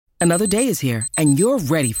Another day is here, and you're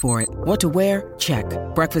ready for it. What to wear? Check.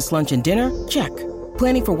 Breakfast, lunch, and dinner? Check.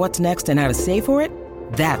 Planning for what's next and how to save for it?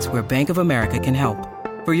 That's where Bank of America can help.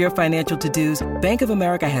 For your financial to-dos, Bank of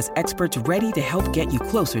America has experts ready to help get you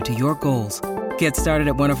closer to your goals. Get started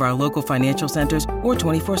at one of our local financial centers or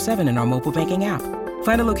 24/7 in our mobile banking app.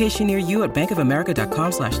 Find a location near you at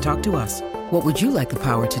bankofamerica.com/talktous. What would you like the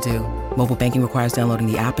power to do? Mobile banking requires downloading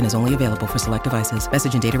the app and is only available for select devices.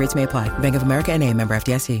 Message and data rates may apply. Bank of America N.A., member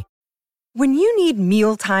FDIC. When you need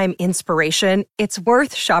mealtime inspiration, it's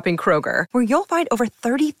worth shopping Kroger, where you'll find over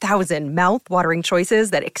 30,000 mouth-watering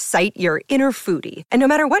choices that excite your inner foodie. And no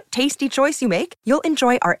matter what tasty choice you make, you'll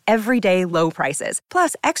enjoy our everyday low prices,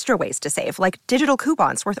 plus extra ways to save, like digital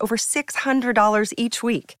coupons worth over $600 each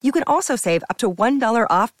week. You can also save up to $1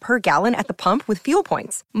 off per gallon at the pump with fuel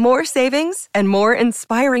points. More savings and more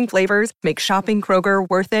inspiring flavors make shopping Kroger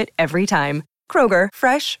worth it every time. Kroger,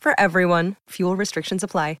 fresh for everyone. Fuel restrictions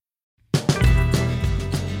apply.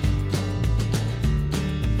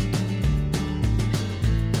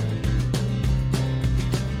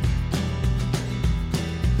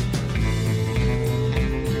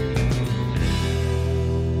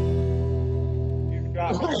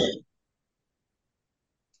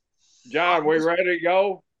 John, we ready to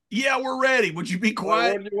go? Yeah, we're ready. Would you be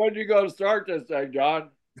quiet? When you going to start this thing, John?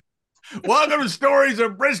 Welcome to Stories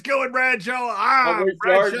of Briscoe and Bradshaw. I'm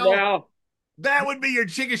Bradshaw. Now? That would be your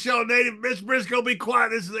Chickasaw native. Miss Briscoe, be quiet.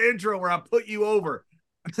 This is the intro where I put you over.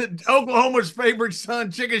 Oklahoma's favorite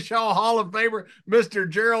son, Chickasaw Hall of Famer, Mr.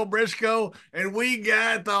 Gerald Briscoe. And we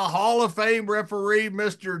got the Hall of Fame referee,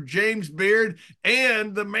 Mr. James Beard,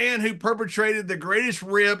 and the man who perpetrated the greatest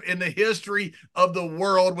rib in the history of the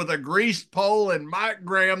world with a greased pole, and Mike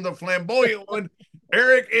Graham, the flamboyant one,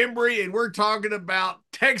 Eric Embry. And we're talking about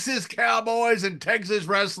Texas Cowboys and Texas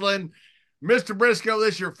wrestling. Mr. Briscoe,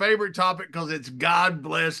 this is your favorite topic because it's God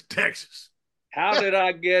bless Texas. How did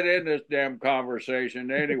I get in this damn conversation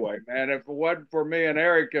anyway, man? If it wasn't for me and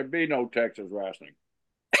Eric, there'd be no Texas wrestling.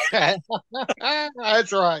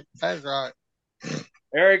 That's right. That's right.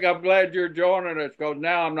 Eric, I'm glad you're joining us because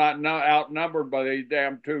now I'm not outnumbered by these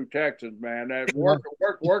damn two Texans, man.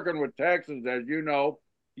 Working with Texans, as you know,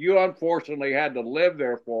 you unfortunately had to live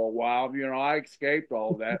there for a while. You know, I escaped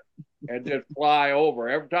all that and just fly over.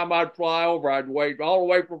 Every time I'd fly over, I'd wait all the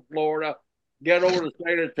way from Florida, get over the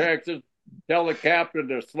state of Texas, tell the captain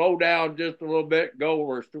to slow down just a little bit, go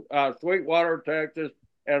over Sweetwater, Texas,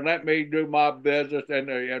 and let me do my business in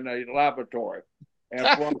the laboratory and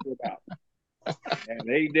flush it out. And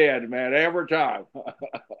he did, man, every time.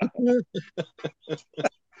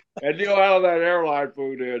 And you know how that airline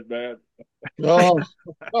food is, man. Oh.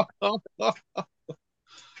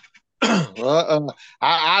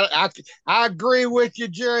 I agree with you,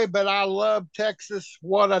 Jerry, but I love Texas.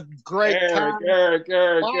 What a great time. Eric,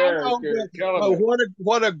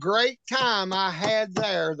 what a great time I had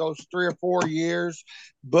there those 3 or 4 years.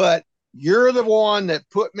 But you're the one that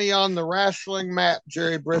put me on the wrestling map,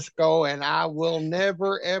 Jerry Briscoe, and I will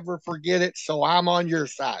never, ever forget it. So I'm on your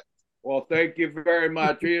side. Well, thank you very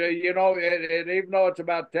much. You know, and even though it's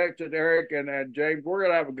about Texas, Eric and James, we're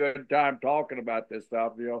going to have a good time talking about this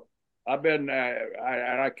stuff, you know. I've been,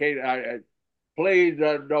 please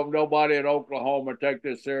don't nobody in Oklahoma take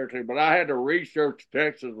this seriously, but I had to research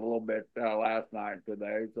Texas a little bit last night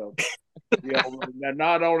today. So, you know, and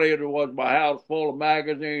not only was my house full of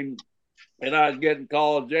magazines and I was getting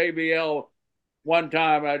calls, JBL, one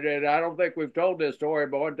time I don't think we've told this story,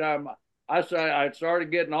 but one time I started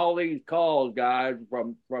getting all these calls, guys,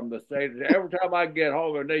 from the state. Every time I get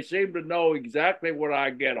home, and they seem to know exactly when I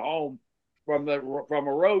get home from a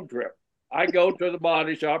road trip. I go to the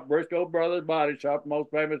body shop, Briscoe Brothers Body Shop, most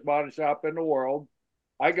famous body shop in the world.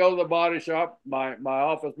 I go to the body shop. My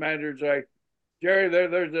office manager say, Jerry,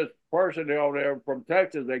 there's this person over there from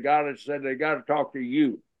Texas. They got to talk to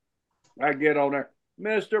you. I get on there,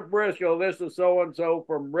 Mr. Briscoe, this is so and so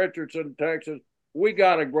from Richardson, Texas. We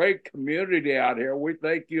got a great community out here. We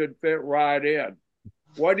think you'd fit right in.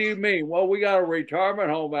 What do you mean? Well, we got a retirement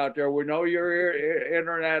home out there. We know you're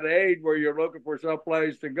entering that age where you're looking for some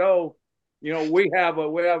place to go. You know, we have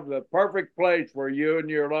the perfect place for you and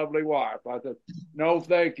your lovely wife. I said, no,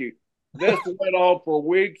 thank you. This went on for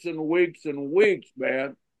weeks and weeks and weeks,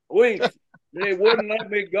 man. Weeks. They wouldn't let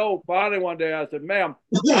me go. Finally, one day I said, ma'am,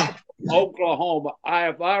 Oklahoma,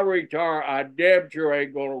 if I retire, I damn sure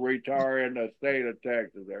ain't going to retire in the state of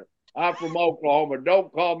Texas there. I'm from Oklahoma.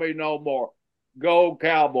 Don't call me no more. Go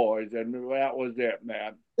Cowboys. And that was it,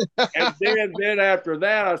 man. And then after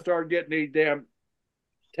that, I started getting these damn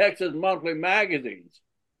Texas monthly magazines.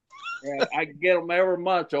 And I get them every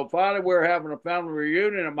month. So finally, we're having a family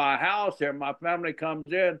reunion at my house here. My family comes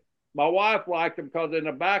in. my wife liked them because in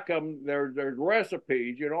the back of them there's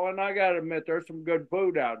recipes, you know, and I got to admit there's some good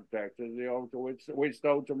food out in Texas, you know. So we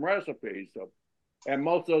stole some recipes, so, and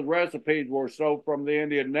most of those recipes were stole from the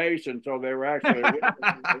Indian Nation, so they were actually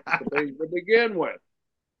recipes to begin with.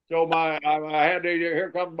 So I had to,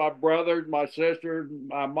 here comes my brothers, my sisters,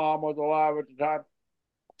 my mom was alive at the time.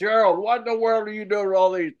 Gerald, what in the world are you doing with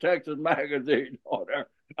all these Texas magazines on there?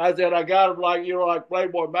 I said, I got them like, you know, like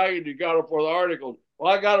Playboy magazine, you got them for the articles.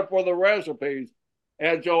 Well, I got them for the recipes.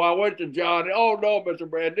 And so I went to John. Oh, no, Mr.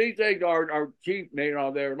 Brand, these things are cheap, you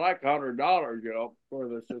know, they're like $100, you know, for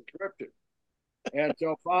the subscription. And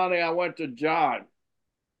so finally I went to John,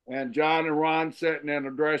 and John and Ron sitting in the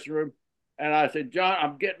dressing room. And I said, John,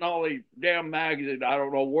 I'm getting all these damn magazines. I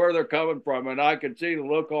don't know where they're coming from. And I could see the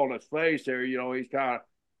look on his face there. You know, he's kind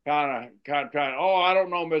of trying. Oh, I don't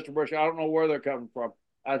know, Mr. Bush. I don't know where they're coming from.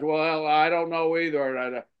 I said, well, I don't know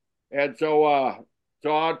either. And so I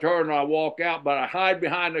turn and I walk out, but I hide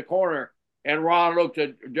behind the corner. And Ron looks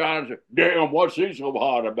at John and said, damn, what's he so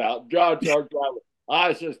hot about? John starts driving.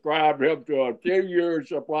 I subscribed him to a 10-year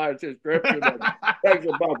supply subscription. And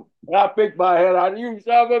I picked my head out. You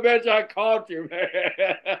son of a bitch, I caught you,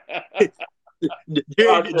 man.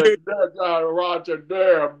 Ron said,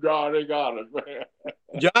 damn, John, he got it, man.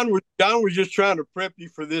 John was just trying to prep you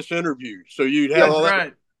for this interview, so you'd have all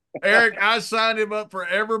right. Eric, I signed him up for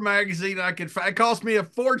every magazine I could find. It cost me a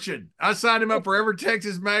fortune. I signed him up for every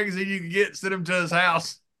Texas magazine you could get, sent him to his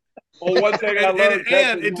house. Well, one thing I learned,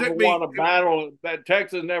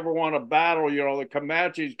 Texas never won a battle. You know, the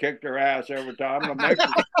Comanches kicked their ass every time. The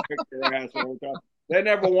Mexicans kicked their ass every time. They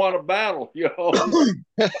never won a battle, you know.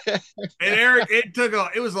 And Eric,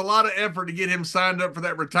 it was a lot of effort to get him signed up for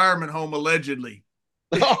that retirement home, allegedly.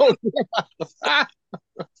 Oh, yeah.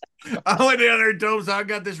 I went down there and told him, I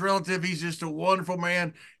got this relative. He's just a wonderful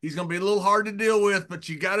man. He's going to be a little hard to deal with, but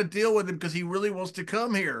you got to deal with him because he really wants to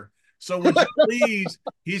come here. So would you please,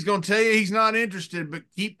 he's going to tell you he's not interested, but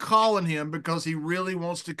keep calling him because he really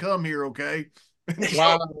wants to come here, okay?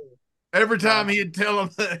 Wow. Every time he'd tell him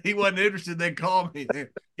that he wasn't interested, they'd call me.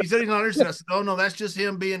 He said he's not interested. I said, oh, no, that's just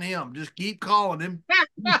him being him. Just keep calling him.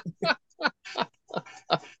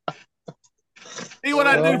 See what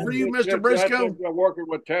I do for you, Mr. Briscoe? Working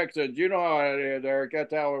with Texans. You know how it is, Eric.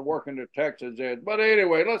 That's how we're working the Texans is. But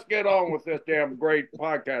anyway, let's get on with this damn great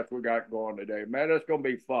podcast we got going today, man. It's going to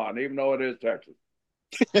be fun, even though it is Texas.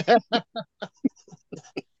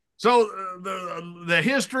 So the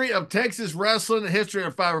history of Texas wrestling, the history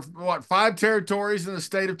of five territories in the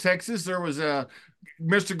state of Texas. There was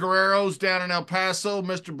Mr. Guerrero's down in El Paso,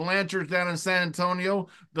 Mr. Blanchard's down in San Antonio,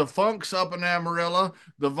 the Funks up in Amarillo,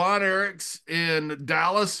 the Von Erichs in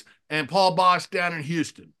Dallas, and Paul Bosch down in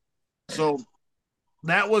Houston. So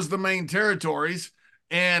that was the main territories.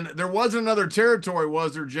 And there was another territory,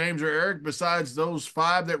 was there, James or Eric, besides those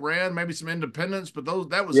five that ran, maybe some independents, but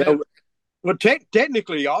that was it. Well,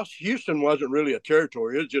 technically, Houston wasn't really a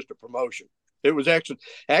territory. It was just a promotion. It was actually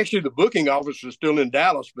the booking office was still in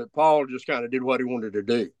Dallas, but Paul just kind of did what he wanted to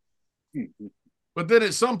do. But then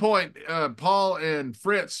at some point, Paul and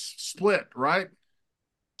Fritz split, right?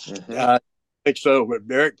 I think so, but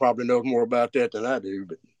Derek probably knows more about that than I do.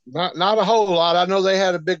 But not a whole lot. I know they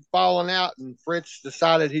had a big falling out, and Fritz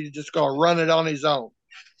decided he's just going to run it on his own.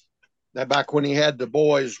 That back when he had the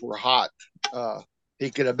boys were hot, he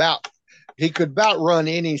could about run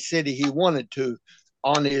any city he wanted to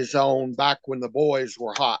on his own back when the boys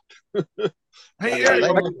were hot. Hey,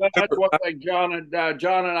 that's one thing John and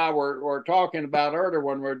I were talking about earlier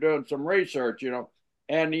when we were doing some research, you know.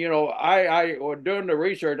 And, you know, I was doing the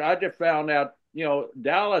research. I just found out, you know,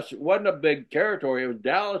 Dallas wasn't a big territory. It was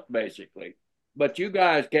Dallas, basically. But you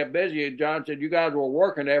guys kept busy. And John said you guys were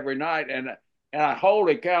working every night. And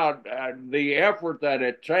holy cow, the effort that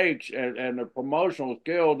it takes and the promotional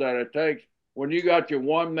skill that it takes when you got your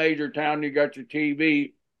one major town, you got your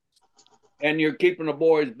TV, and you're keeping the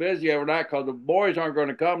boys busy every night because the boys aren't going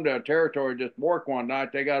to come to a territory just work one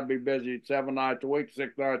night. They got to be busy 7 nights a week,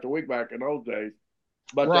 6 nights a week back in those days.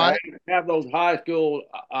 But right. To have those high school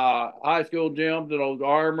gyms and those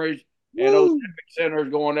armories and those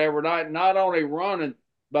centers going every night, not only running,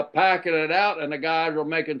 but packing it out, and the guys were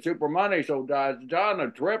making super money. So, guys, John, the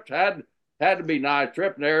trips had to be nice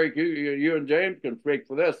trips. And Eric, you and James can speak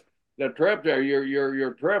for this. The trip there,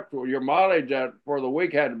 your trip, your mileage for the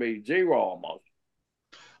week had to be zero almost.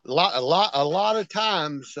 A lot of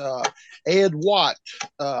times, Ed Watt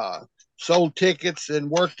sold tickets and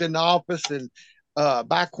worked in the office. And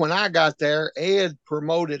back when I got there, Ed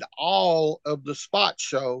promoted all of the spot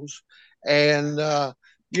shows, and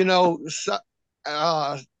you know,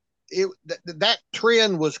 that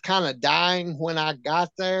trend was kind of dying when I got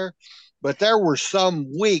there, but there were some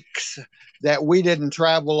weeks that we didn't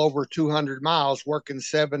travel over 200 miles working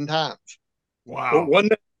 7 times. Wow.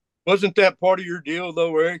 Wasn't that part of your deal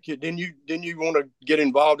though, Eric? Didn't you want to get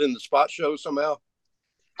involved in the spot show somehow?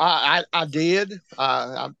 I did.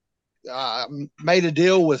 I made a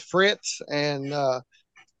deal with Fritz, and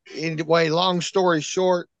anyway, long story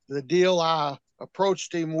short, the deal I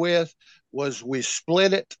approached him with was we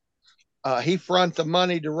split it. He front the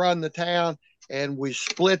money to run the town, and we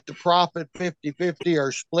split the profit 50-50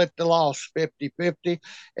 or split the loss 50-50.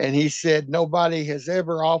 And he said, nobody has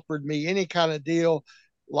ever offered me any kind of deal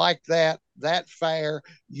like that fair.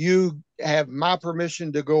 You have my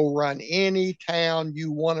permission to go run any town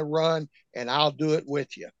you want to run, and I'll do it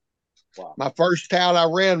with you. Wow. My first town I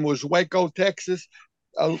ran was Waco, Texas,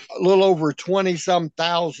 a little over $20-some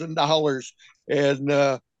thousand. And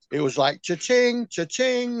it was like cha-ching,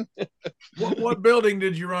 cha-ching. What building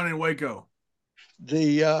did you run in Waco?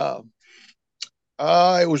 It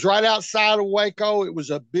was right outside of Waco. It was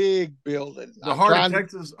a big building. The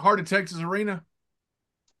Heart of Texas Arena?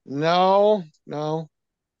 No.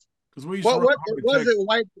 Because we what was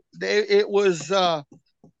it? It was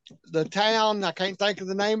the town. I can't think of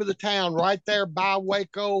the name of the town right there by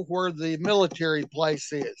Waco, where the military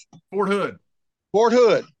place is. Fort Hood. Fort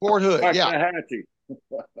Hood. Yeah.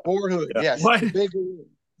 Fort Hood. Yeah. Yes.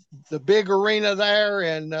 The big arena there,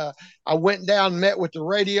 and I went down and met with the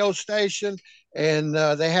radio station, and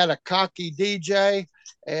they had a cocky DJ,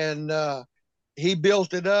 and he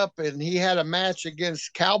built it up, and he had a match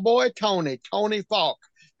against Cowboy Tony Falk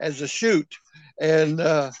as a shoot, and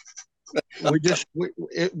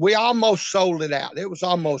we almost sold it out. It was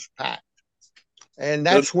almost packed, and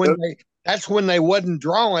that's when they wasn't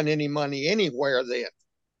drawing any money anywhere then.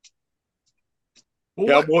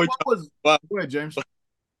 Well, what was? Go ahead, James.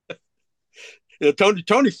 Yeah,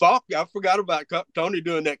 Tony Falk. I forgot about Tony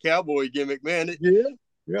doing that cowboy gimmick, man.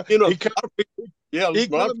 Yeah. He come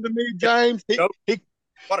to me, James.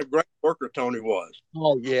 What a great worker Tony was.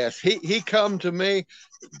 Oh yes, he come to me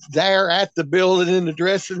there at the building in the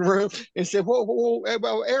dressing room and said, "Whoa,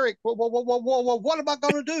 Eric, what am I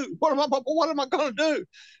going to do? What am I going to do?"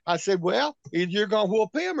 I said, "Well, either you're going to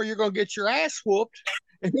whoop him or you're going to get your ass whooped."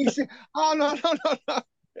 And he said, "Oh no."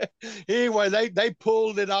 Anyway, they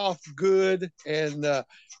pulled it off good, and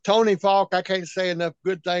Tony Falk, I can't say enough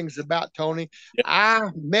good things about Tony. Yep. I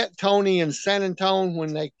met Tony in San Antonio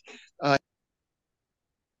when they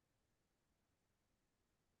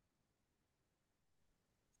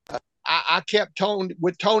I kept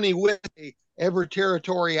Tony with me every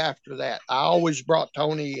territory after that. I always brought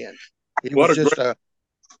Tony in. He was just a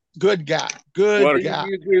good guy. Good guy.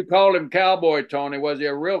 You called him Cowboy Tony. Was he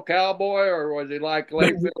a real cowboy, or was he like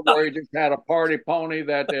Layfield, where he just had a party pony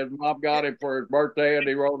that his mom got him for his birthday and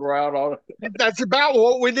he rode around on it? That's about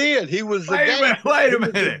what we did. He was Wait a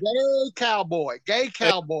minute. Gay cowboy.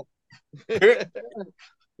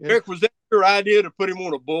 Eric, was that your idea to put him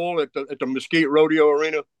on a bull at the Mesquite Rodeo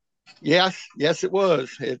Arena? Yes, it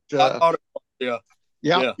was. I thought it was,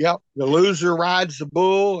 yeah. The loser rides the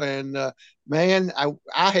bull, and man,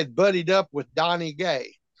 I had buddied up with Donnie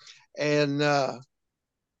Gay, and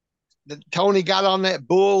Tony got on that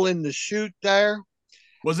bull in the chute there.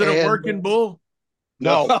 Was it a working bull?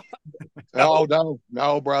 No.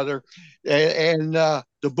 No, brother. And the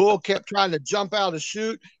bull kept trying to jump out of the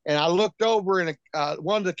chute, and I looked over, and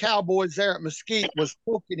one of the cowboys there at Mesquite was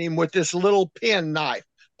poking him with this little pen knife,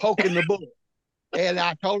 poking the bull. And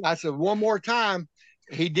I said, one more time.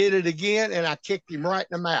 He did it again, and I kicked him right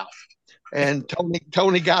in the mouth. And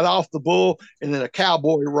Tony got off the bull, and then a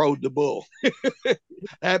cowboy rode the bull.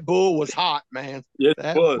 That bull was hot, man. Yes,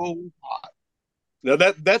 that bull was hot. Now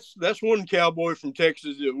that's one cowboy from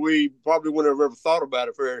Texas that we probably wouldn't have ever thought about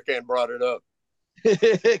if Eric hadn't brought it up.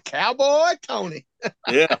 Cowboy Tony.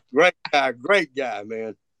 Yeah, great guy,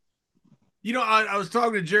 man. You know, I was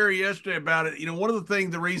talking to Jerry yesterday about it. You know, one of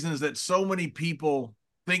the reasons that so many people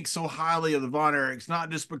think so highly of the Von Erichs,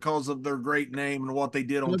 not just because of their great name and what they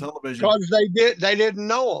did on television. Because they didn't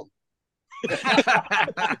know them.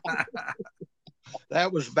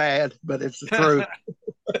 That was bad, but it's the truth.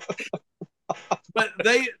 But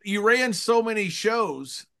you ran so many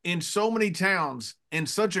shows in so many towns in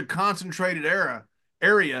such a concentrated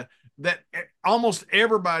area that almost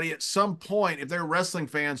everybody at some point, if they're wrestling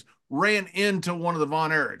fans, ran into one of the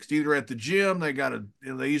Von Erichs, either at the gym.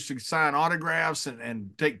 They used to sign autographs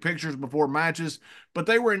and take pictures before matches, but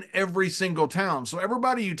they were in every single town. So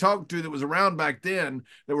everybody you talked to that was around back then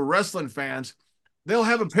that were wrestling fans, they'll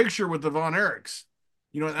have a picture with the Von Erichs.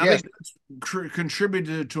 You know, and I think that's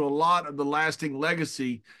contributed to a lot of the lasting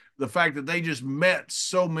legacy the fact that they just met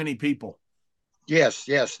so many people. Yes,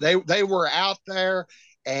 yes, they were out there,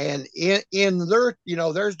 and in their,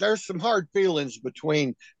 there's some hard feelings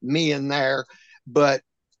between me and there, but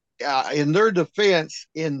in their defense,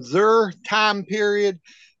 in their time period,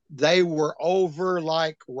 they were over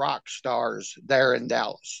like rock stars there in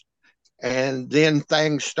Dallas, and then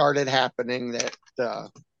things started happening that.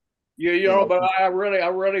 But I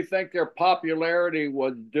really think their popularity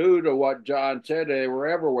was due to what John said. They were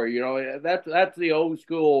everywhere. That's the old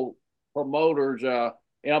school promoters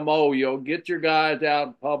MO. Get your guys out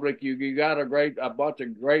in public. You got a bunch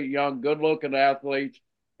of great young, good looking athletes.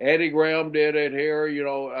 Eddie Graham did it here.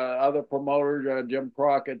 Other promoters, Jim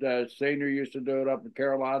Crockett Senior used to do it up in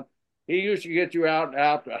Carolina. He used to get you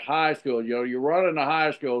out to high school. You're running the high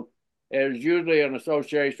school. Is usually an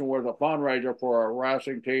association with a fundraiser for a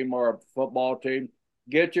wrestling team or a football team.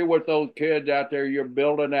 Get you with those kids out there. You're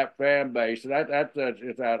building that fan base. And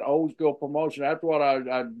it's that old school promotion. That's what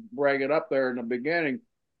I bring it up there in the beginning.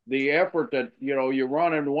 The effort that, you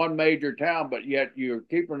run in one major town, but yet you're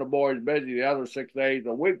keeping the boys busy the other 6 days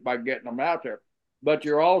a week by getting them out there. But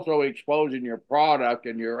you're also exposing your product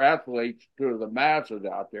and your athletes to the masses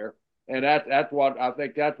out there. And that's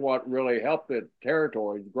what really helped the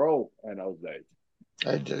territories grow in those days.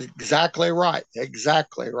 Exactly right.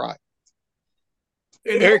 Exactly right.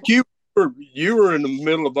 And Eric, you were in the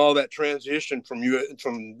middle of all that transition from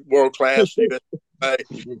world class to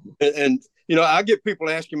and I get people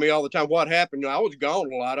asking me all the time what happened. I was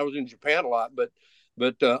gone a lot. I was in Japan a lot, but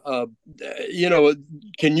can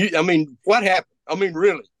you? I mean, what happened? I mean,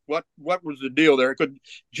 really. What was the deal there? Because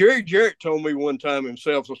Jerry Jarrett told me one time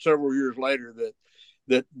himself, so several years later,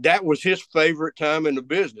 that was his favorite time in the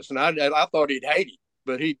business, and I thought he'd hate it,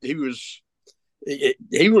 but he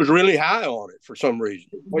was really high on it for some reason.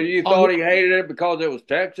 Well, you thought he hated it because it was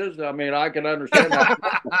Texas? I mean, I can understand that.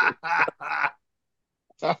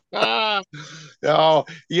 No,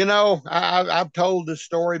 I've told this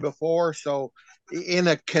story before, so in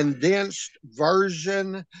a condensed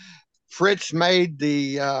version, Fritz made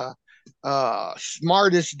the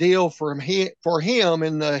smartest deal for him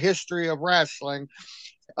in the history of wrestling.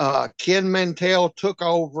 Ken Mantell took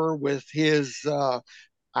over with his, I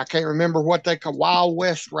can't remember what they call Wild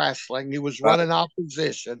West Wrestling. He was running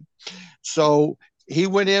opposition. So he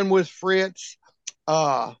went in with Fritz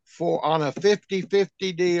on a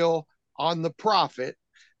 50-50 deal on the profit.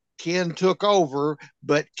 Ken took over,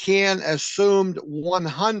 but Ken assumed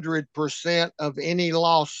 100% of any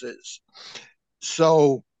losses.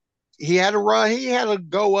 So he had a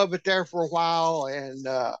go of it there for a while and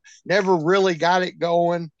never really got it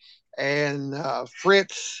going. And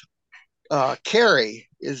Fritz Kevin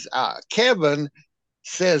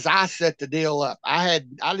says, I set the deal up. I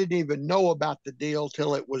didn't even know about the deal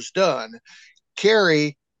till it was done.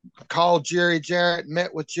 Kerry called Jerry Jarrett,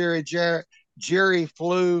 met with Jerry Jarrett. Jerry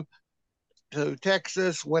flew to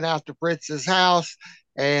Texas, went out to Fritz's house,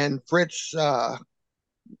 and Fritz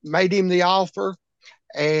made him the offer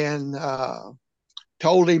and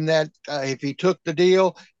told him that if he took the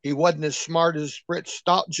deal, he wasn't as smart as Fritz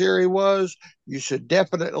thought Jerry was. You should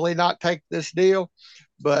definitely not take this deal.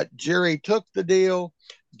 But Jerry took the deal.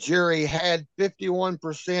 Jerry had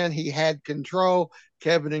 51%. He had control.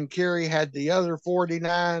 Kevin and Kerry had the other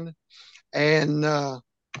 49%. And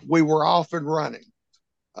we were off and running.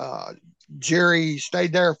 Jerry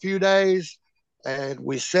stayed there a few days and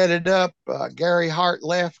we set it up. Gary Hart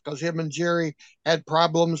left because him and Jerry had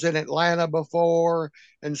problems in Atlanta before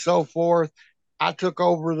and so forth. I took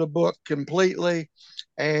over the book completely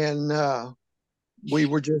and we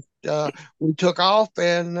took off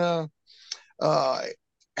and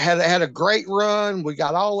had a great run. We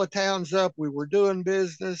got all the towns up. We were doing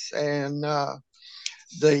business and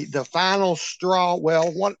the final straw,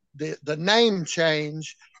 the name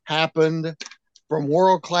change happened from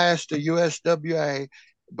World Class to USWA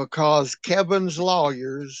because Kevin's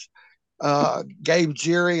lawyers gave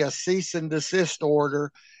Jerry a cease and desist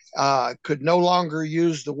order, could no longer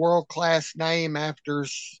use the World Class name after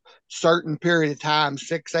certain period of time,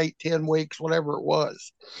 6, 8, 10 weeks, whatever it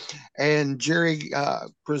was. And Jerry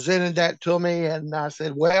presented that to me and I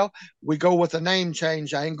said, well, we go with a name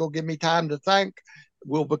change. I ain't gonna give me time to think.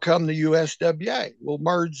 We'll become the USWA. We'll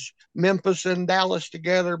merge Memphis and Dallas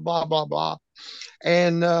together, blah, blah, blah.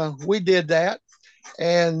 And we did that.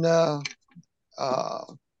 And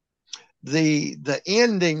the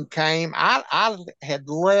ending came. I had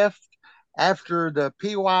left after the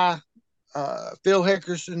PY, Phil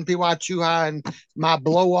Hickerson, PY Chuhai, and my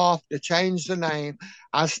blow off to change the name.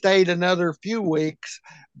 I stayed another few weeks,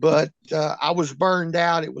 but I was burned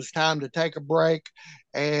out. It was time to take a break.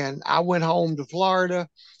 And I went home to Florida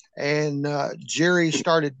and Jerry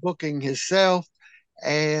started booking himself,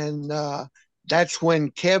 and that's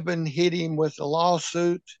when Kevin hit him with a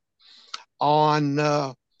lawsuit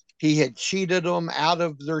on he had cheated them out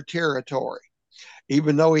of their territory,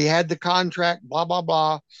 even though he had the contract, blah, blah,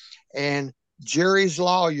 blah. And Jerry's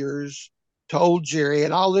lawyers told Jerry,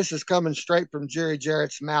 and all this is coming straight from Jerry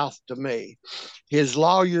Jarrett's mouth to me. His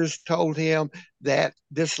lawyers told him that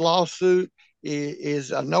this lawsuit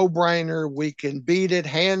is a no-brainer. We can beat it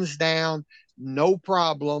hands down, no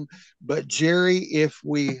problem. But Jerry, if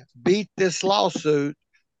we beat this lawsuit,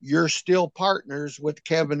 you're still partners with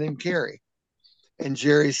Kevin and Kerry. And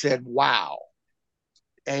Jerry said, wow.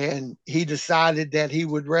 And he decided that he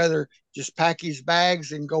would rather just pack his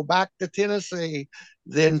bags and go back to Tennessee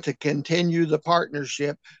than to continue the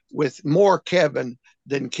partnership with more Kevin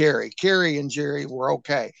than Kerry. Kerry and Jerry were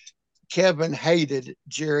okay. Kevin hated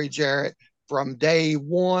Jerry Jarrett from day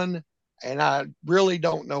one, and I really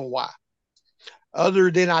don't know why.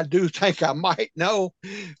 Other than I do think I might know,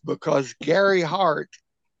 because Gary Hart,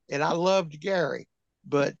 and I loved Gary,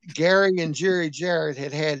 but Gary and Jerry Jarrett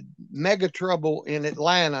had mega trouble in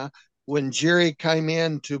Atlanta when Jerry came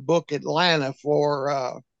in to book Atlanta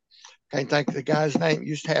for can't think of the guy's name.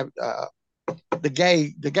 Used to have the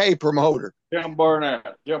gay promoter, Jim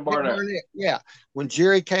Barnett. Yeah, when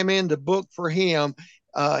Jerry came in to book for him,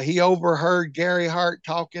 he overheard Gary Hart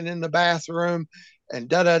talking in the bathroom,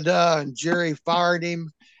 and and Jerry fired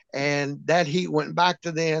him, and that heat went back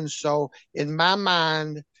to them. So in my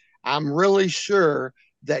mind, I'm really sure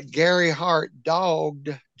that Gary Hart dogged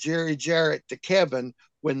Jerry Jarrett to Kevin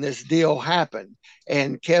when this deal happened.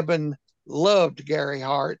 And Kevin loved Gary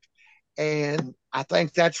Hart. And I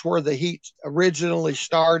think that's where the heat originally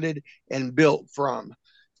started and built from.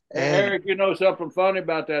 And Eric, you know something funny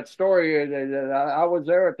about that story? I was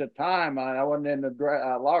there at the time. I wasn't in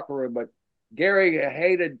the locker room, but Gary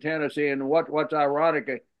hated Tennessee. And what's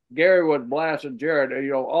ironic, Gary was blasting Jarrett.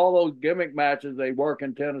 You know, all those gimmick matches they work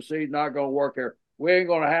in Tennessee, not going to work here. We ain't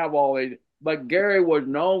going to have all these. But Gary was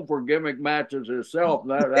known for gimmick matches himself.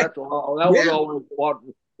 That was always what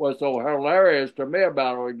was so hilarious to me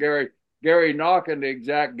about it. Gary knocking the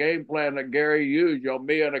exact game plan that Gary used. You know,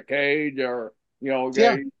 me in a cage, or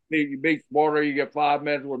you beat Sporter, you get 5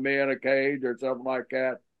 minutes with me in a cage or something like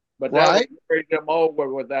that. But that carried them over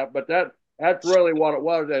with that. But that's really what it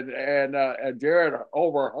was. And Jarrett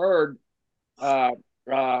overheard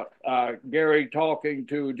Gary talking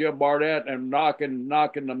to Jim Barnett and knocking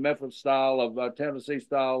the Memphis style of Tennessee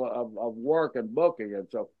style of work and booking. And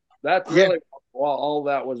so that's really all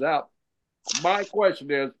that was out. My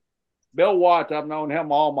question is, Bill Watts, I've known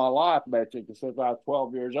him all my life, basically, since I was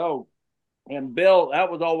 12 years old. And Bill,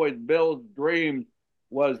 that was always Bill's dream,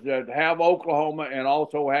 was to have Oklahoma and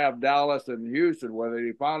also have Dallas and Houston with it.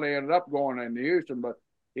 He finally ended up going into Houston, but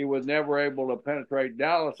he was never able to penetrate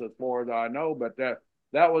Dallas as far as I know. But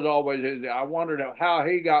that was always his. I wondered how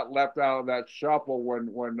he got left out of that shuffle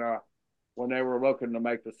when they were looking to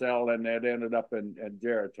make the sale, and it ended up in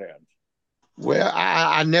Jarrett's hands. Well,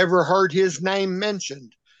 I never heard his name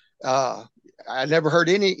mentioned. I never heard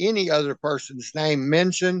any other person's name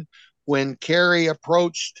mentioned when Kerry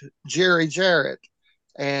approached Jerry Jarrett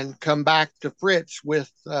and come back to Fritz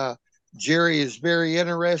with Jerry is very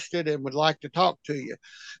interested and would like to talk to you.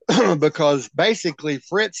 Because basically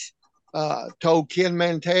Fritz told Ken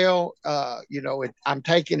Mantell, I'm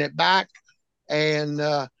taking it back. And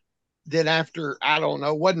then after, I don't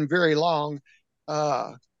know, wasn't very long,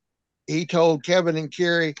 he told Kevin and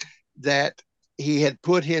Kerry that he had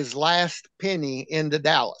put his last penny into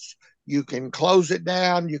Dallas. You can close it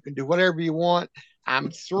down. You can do whatever you want. I'm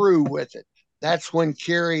through with it. That's when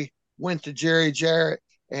Kerry went to Jerry Jarrett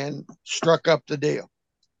and struck up the deal.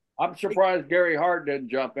 I'm surprised Gary Hart didn't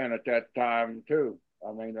jump in at that time too.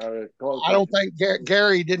 I mean, I don't think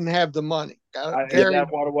Gary didn't have the money. Gary, that's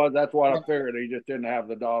what it was. That's what I figured. He just didn't have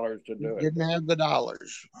the dollars to do it. Didn't have the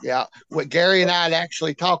dollars. Yeah. Well, Gary and I had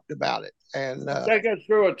actually talked about it. And take us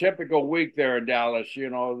through a typical week there in Dallas. You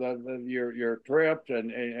know, your trips and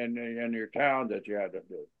your town that you had to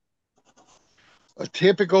do. A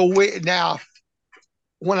typical week. Now,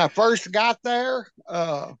 when I first got there,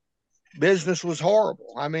 business was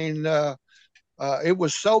horrible. I mean, it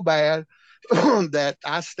was so bad that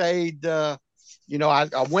I stayed. I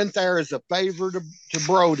went there as a favor to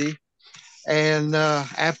Brody, and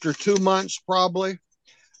after 2 months, probably,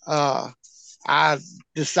 I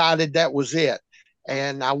decided that was it.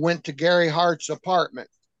 And I went to Gary Hart's apartment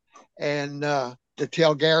and to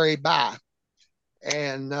tell Gary bye.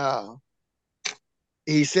 And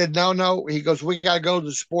he said, no. He goes, we got to go to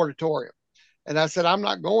the Sportatorium. And I said, I'm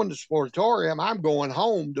not going to Sportatorium. I'm going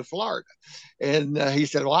home to Florida. And he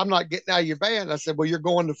said, well, I'm not getting out of your van. I said, well, you're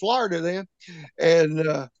going to Florida then.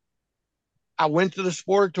 And I went to the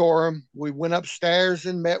Sportatorium. We went upstairs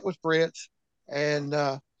and met with Fritz. And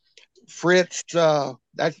Fritz,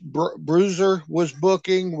 Bruiser was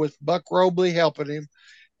booking with Buck Robley helping him.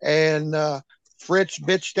 And Fritz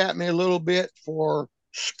bitched at me a little bit for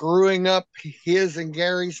screwing up his and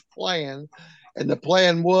Gary's plan. And the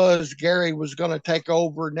plan was Gary was going to take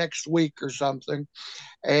over next week or something,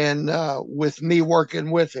 and with me working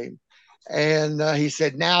with him. And he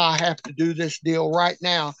said, now I have to do this deal right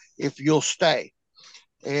now if you'll stay.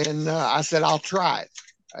 And I said, I'll try it.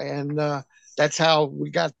 And that's how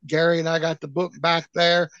we got Gary and I got the book back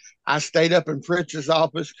there. I stayed up in Fritz's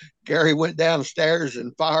office. Gary went downstairs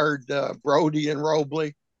and fired Brody and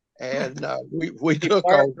Robley. And we took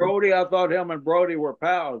over. Brody, I thought him and Brody were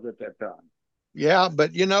pals at that time. Yeah,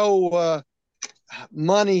 but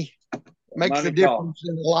money makes a difference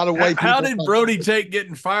in a lot of ways. How did Brody take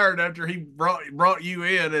getting fired after he brought you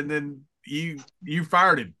in, and then you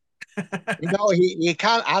fired him? He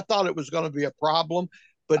kind of, I thought it was going to be a problem,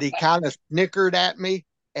 but he kind of snickered at me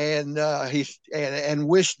and and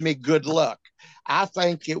wished me good luck. I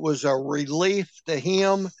think it was a relief to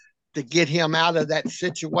him to get him out of that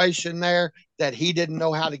situation there that he didn't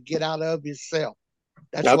know how to get out of himself.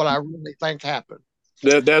 That's what I really think happened.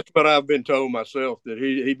 That's what I've been told myself, that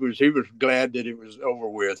he was glad that it was over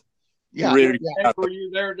with. Yeah. Really. Yeah. Were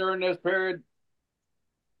you there during this period?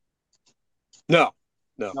 No.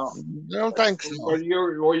 I don't think so. Well,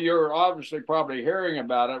 you're obviously probably hearing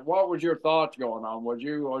about it. What was your thoughts going on? Was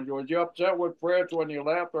you upset with Fritz when you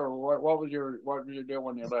left, or what was you doing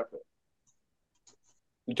when you left it?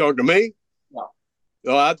 You talking to me? No.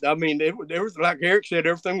 Well, I mean, it was like Eric said,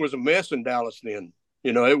 everything was a mess in Dallas then.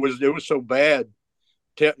 It was so bad.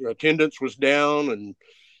 Attendance was down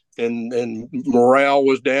and morale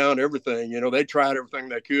was down. Everything. They tried everything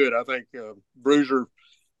they could. I think Bruiser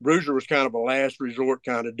was kind of a last resort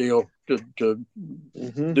kind of deal to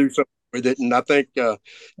do something with it. And I think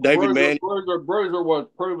David Manning. Bruiser was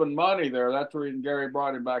proving money there. That's the reason Gary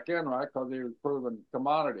brought him back in, right? Because he was proving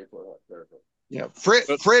commodity for that territory. Yeah,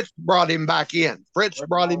 Fritz brought him back in. Fritz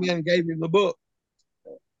brought him in and gave him the book.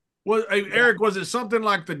 Well, Eric, was it something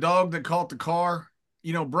like the dog that caught the car?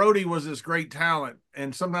 Brody was this great talent,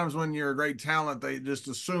 and sometimes when you're a great talent, they just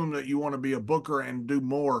assume that you want to be a booker and do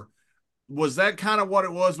more. Was that kind of what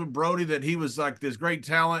it was with Brody, that he was like this great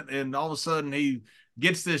talent, and all of a sudden he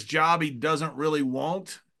gets this job he doesn't really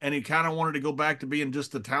want, and he kind of wanted to go back to being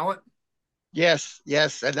just the talent? Yes,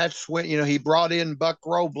 and that's when he brought in Buck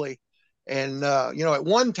Robley, and at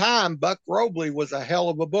one time Buck Robley was a hell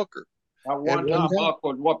of a booker. At one time, Buck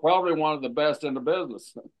was probably one of the best in the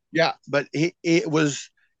business. Yeah, but he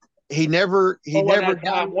never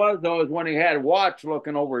time was though is when he had Watts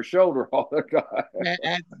looking over his shoulder all the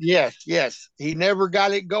time. Yes, he never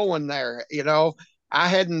got it going there. I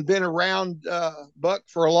hadn't been around Buck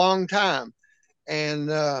for a long time,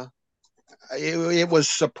 and it was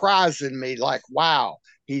surprising me. Like, wow,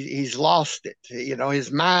 he's lost it.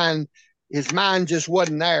 His mind just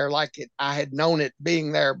wasn't there like I had known it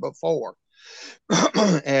being there before.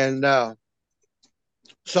 And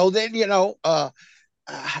so then,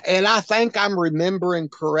 and I think I'm remembering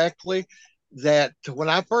correctly that when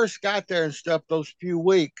I first got there and stuff, those few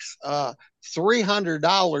weeks,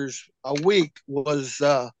 $300 a week was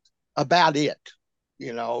about it.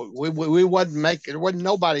 We wasn't making, there wasn't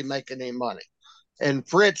nobody making any money. And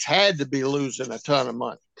Fritz had to be losing a ton of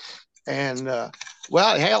money. And,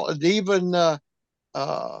 well, hell, even the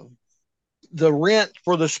rent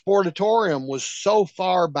for the Sportatorium was so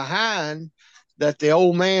far behind that the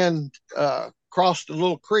old man crossed the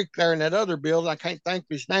little creek there in that other building, I can't think of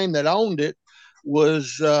his name, that owned it,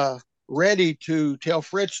 was ready to tell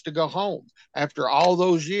Fritz to go home after all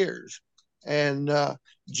those years. And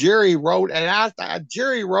Jerry wrote, and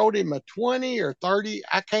Jerry wrote him a 20 or 30,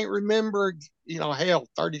 I can't remember,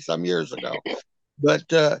 30 some years ago.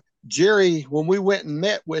 But Jerry, when we went and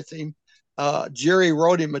met with him, Jerry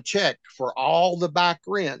wrote him a check for all the back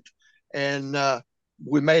rent. And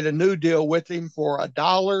we made a new deal with him for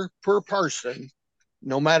 $1 per person,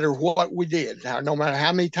 no matter what we did, no matter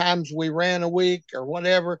how many times we ran a week or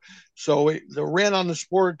whatever. So the rent on the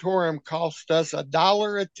Sportatorium cost us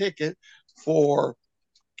 $1 a ticket for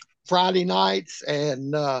Friday nights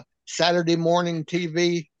and Saturday morning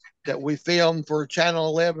TV that we filmed for Channel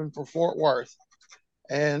 11 for Fort Worth.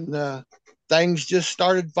 And things just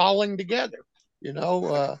started falling together.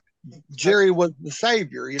 Jerry was the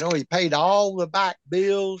savior. He paid all the back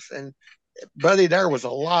bills, and buddy, there was a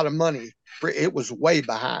lot of money. It was way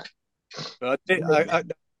behind. I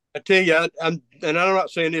tell you, and I'm not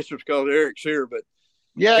saying this was because Eric's here, but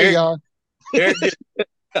Yeah, Eric, you are. Eric did,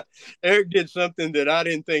 Eric did something that I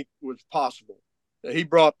didn't think was possible. He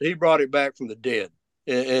brought it back from the dead,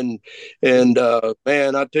 and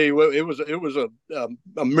man, I tell you what, it was a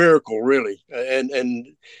miracle, really, and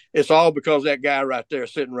it's all because that guy right there,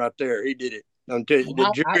 sitting right there, he did it. I'm telling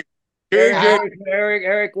you,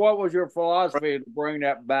 Eric, what was your philosophy to bring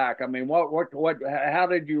that back? I mean, how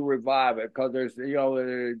did you revive it? Because there's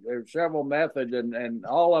several methods, and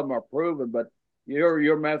all of them are proven, but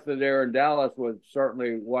your method there in Dallas was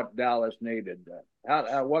certainly what Dallas needed.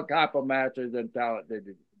 What type of matches and talent did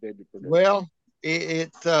you produce? Well,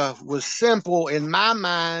 it was simple in my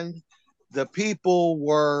mind. The people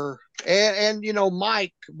were, and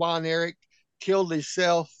Mike Von Erich killed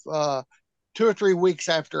himself 2 or 3 weeks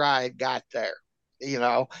after I had got there,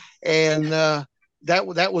 and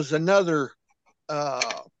that was another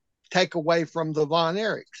takeaway from the Von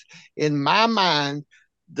Erichs. In my mind,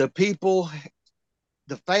 the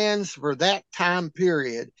fans for that time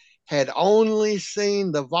period had only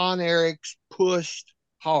seen the Von Erichs pushed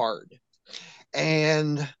hard.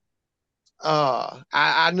 And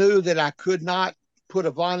I knew that I could not put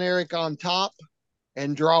a Von Erich on top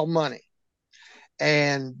and draw money.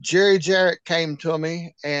 And Jerry Jarrett came to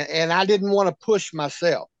me, and I didn't want to push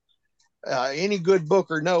myself. Any good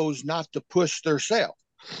booker knows not to push theirself.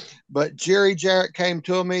 But Jerry Jarrett came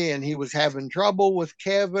to me, and he was having trouble with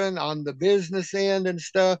Kevin on the business end and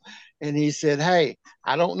stuff. And he said, "Hey,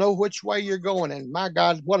 I don't know which way you're going." And my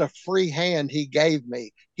God, what a free hand he gave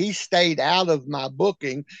me. He stayed out of my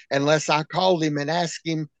booking unless I called him and asked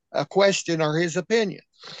him a question or his opinion.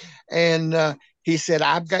 And he said,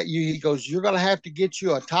 "I've got you." He goes, "You're going to have to get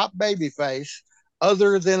you a top baby face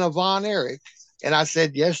other than a Von Erich." And I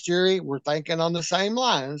said, "Yes, Jerry, we're thinking on the same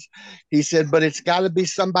lines." He said, "But it's got to be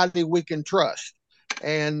somebody we can trust."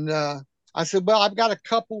 And I said, "Well, I've got a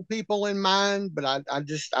couple people in mind, but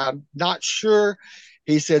I'm not sure."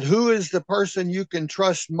 He said, "Who is the person you can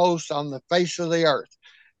trust most on the face of the earth?"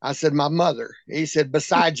 I said, "My mother." He said,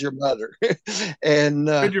 "Besides your mother." And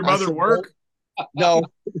did your mother work? No,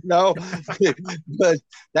 but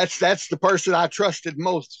that's the person I trusted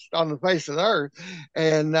most on the face of the earth.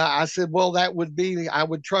 And I said, "Well, that would be, I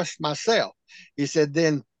would trust myself." He said,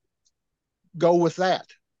 "Then go with that."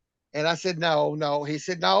 And I said, No. He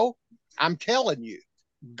said, "No, I'm telling you,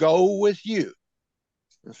 go with you."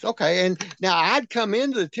 It's okay. And now I'd come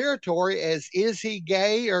into the territory as, is he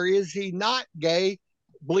gay or is he not gay?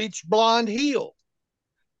 Bleach blonde heel.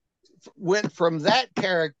 Went from that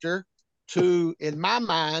character to, in my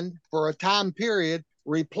mind, for a time period,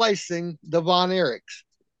 replacing the Von Erichs.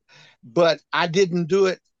 But I didn't do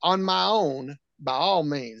it on my own, by all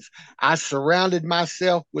means. I surrounded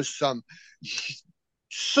myself with some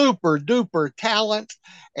super duper talent,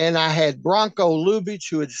 and I had Bronco Lubitsch,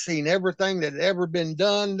 who had seen everything that had ever been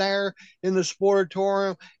done there in the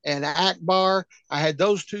Sportatorium, and Akbar. I had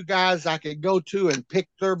those two guys I could go to and pick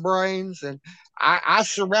their brains, and I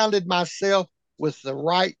surrounded myself with the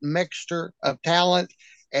right mixture of talent,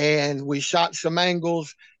 and we shot some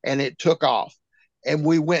angles, and it took off. And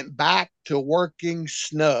we went back to working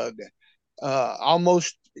snug,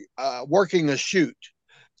 almost working a shoot,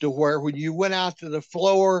 to where when you went out to the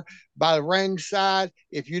floor by the ringside,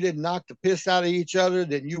 if you didn't knock the piss out of each other,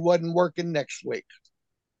 then you wasn't working next week.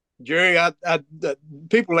 Jerry,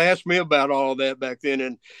 people asked me about all that back then,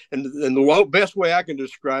 and the best way I can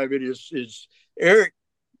describe it is Eric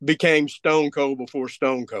became Stone Cold before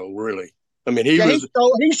Stone Cold. Really, I mean, he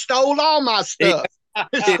stole all my stuff.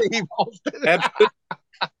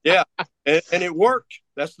 Yeah, and it worked.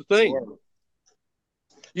 That's the thing.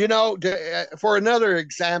 For another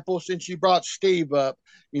example, since you brought Steve up,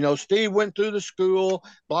 Steve went through the school,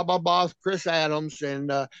 blah, blah, blah, with Chris Adams.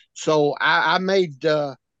 And so I made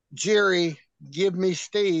Jerry give me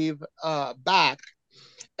Steve back.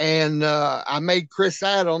 And I made Chris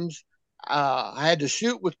Adams. I had to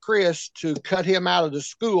shoot with Chris to cut him out of the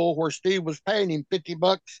school where Steve was paying him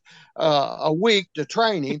 $50 a week to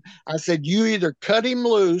train him. I said, "You either cut him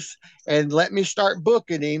loose and let me start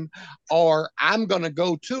booking him, or I'm going to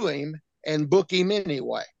go to him and book him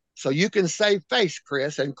anyway. So you can save face,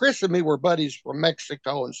 Chris." And Chris and me were buddies from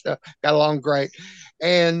Mexico and stuff, got along great.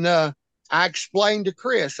 And I explained to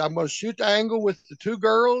Chris, "I'm going to shoot the angle with the two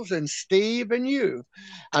girls and Steve and you."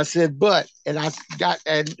 I said, and I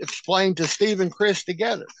explained to Steve and Chris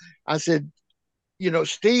together. I said,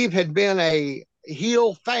 Steve had been a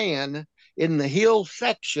heel fan in the heel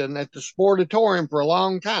section at the Sportatorium for a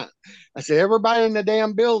long time. I said, everybody in the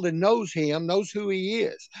damn building knows him, knows who he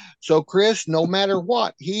is. So, Chris, no matter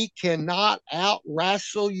what, he cannot out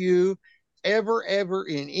wrestle you ever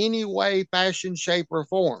in any way, fashion, shape, or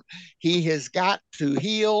form. He has got to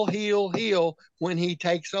heel when he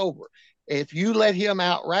takes over. If you let him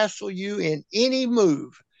out wrestle you in any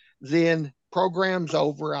move, then program's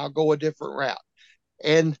over. I'll go a different route.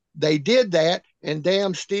 And they did that, and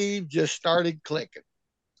damn, Steve just started clicking.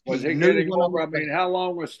 Was he getting over? I mean, how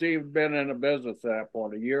long was Steve been in the business at that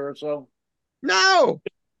point? A year or so? No,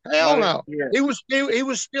 hell no. He was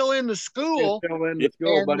still in the school. Still in the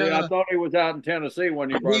school, but I thought he was out in Tennessee when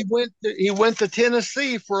he went to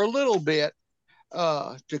Tennessee for a little bit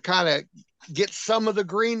to kind of get some of the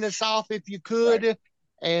greenness off if you could, right.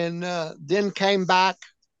 And then came back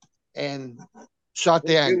and shot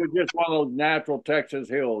the angle. He was just one of those natural Texas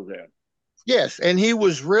hills then. Yes, and he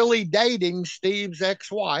was really dating Steve's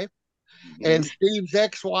ex-wife, and Steve's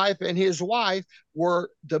ex-wife and his wife were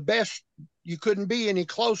the best. You couldn't be any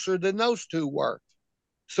closer than those two were.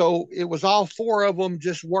 So it was all four of them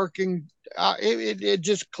just working. It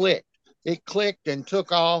just clicked. It clicked and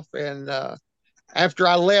took off. And after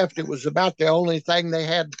I left, it was about the only thing they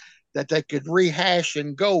had that they could rehash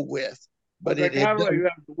and go with. But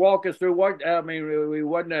walk us through what I mean. We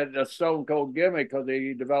wasn't a Stone Cold gimmick because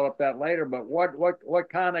he developed that later. But what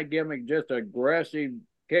kind of gimmick? Just aggressive,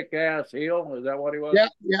 kick-ass heel? Is that what he was?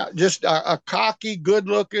 Yeah. Just a cocky,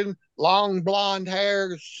 good-looking, long blonde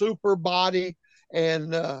hair, super body,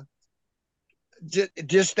 and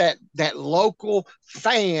just that local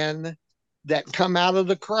fan that come out of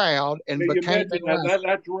the crowd and became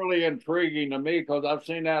that's really intriguing to me because I've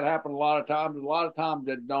seen that happen a lot of times. A lot of times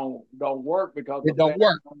it don't work because it don't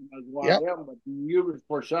work. Yep. But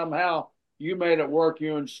you made it work.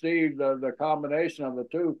 You and Steve, the combination of the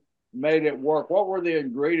two made it work. What were the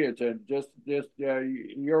ingredients? And just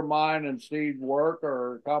your mind and Steve's work,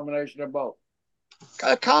 or a combination of both?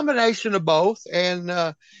 A combination of both.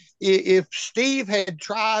 And if Steve had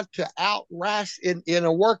tried to out-wrestle in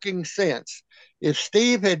a working sense, if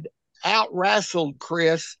Steve had out-wrestled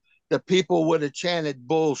Chris, the people would have chanted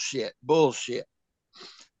bullshit.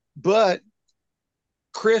 But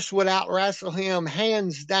Chris would out-wrestle him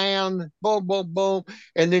hands down, boom, boom, boom,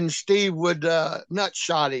 and then Steve would nut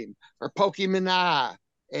shot him or poke him in the eye,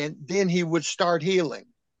 and then he would start healing.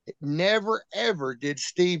 Never, ever did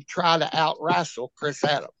Steve try to out-wrestle Chris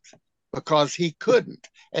Adams because he couldn't.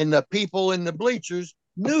 And the people in the bleachers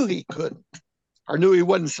knew he couldn't, or knew he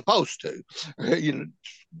wasn't supposed to,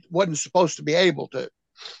 wasn't supposed to be able to.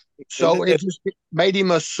 So it just made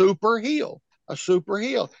him a super heel,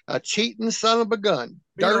 a cheating son of a gun,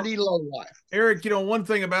 dirty lowlife. Eric, one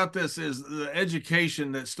thing about this is the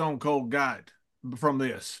education that Stone Cold got from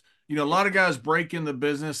this. A lot of guys break in the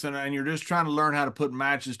business and you're just trying to learn how to put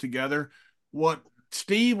matches together. What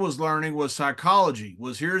Steve was learning was psychology.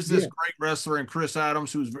 Here's this great wrestler in Chris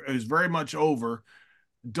Adams who's very much over.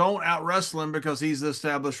 Don't out wrestle him because he's the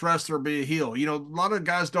established wrestler. Be a heel. A lot of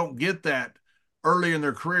guys don't get that early in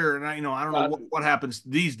their career, and I don't know what happens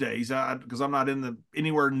these days because I'm not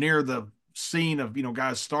anywhere near the scene of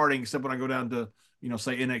guys starting, except when I go down to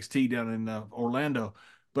say NXT down in Orlando.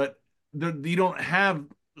 But you don't have.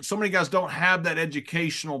 So many guys don't have that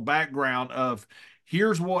educational background of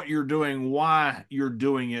here's what you're doing, why you're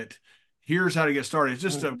doing it, here's how to get started. It's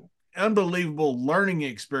just an unbelievable learning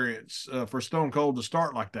experience for Stone Cold to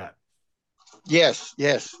start like that. Yes.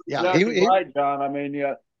 Yeah. Right, John. I mean,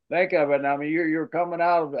 think of it. I mean, you're coming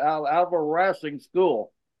out of a wrestling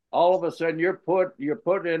school. All of a sudden, you're put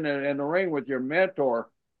in the ring with your mentor,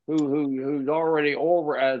 who's already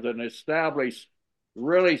over as an established,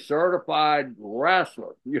 really certified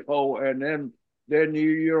wrestler, and then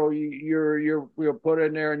you're put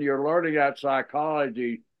in there and you're learning that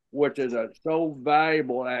psychology, which is so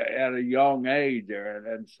valuable at a young age there,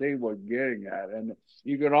 and Steve was getting that, and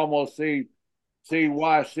you can almost see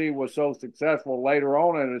why Steve was so successful later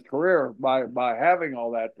on in his career by having all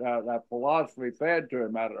that philosophy fed to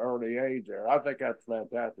him at an early age there. I think that's a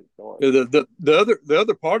fantastic story. The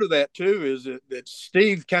other part of that too is that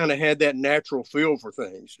Steve kind of had that natural feel for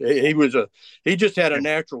things. He just had a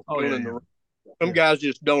natural feel in the ring. Some guys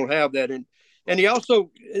just don't have that. And he also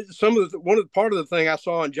part of the thing I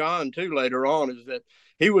saw in John too later on is that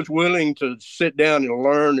he was willing to sit down and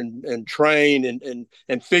learn and train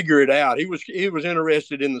and figure it out. He was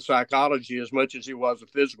interested in the psychology as much as he was the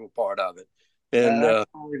physical part of it. And that's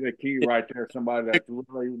probably the key right there. Somebody that's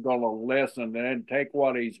really going to listen and then take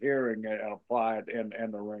what he's hearing and apply it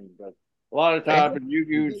in the ring. But a lot of times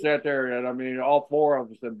you sit there, and I mean, all four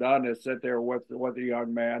of us have done this. Sit there with the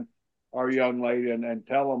young man our young lady and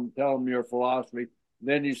tell them your philosophy.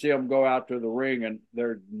 Then you see them go out to the ring, and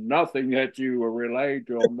there's nothing that you relay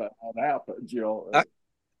to them that happens.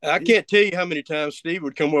 I can't tell you how many times Steve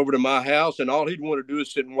would come over to my house, and all he'd want to do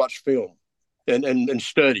is sit and watch film and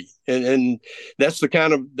study, and that's the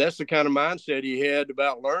kind of mindset he had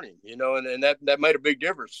about learning, and that made a big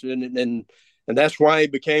difference, and that's why he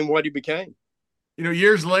became what he became.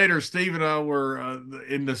 Years later, Steve and I were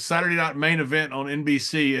in the Saturday night main event on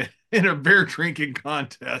NBC in a beer drinking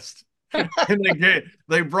contest. And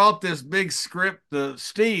they brought this big script to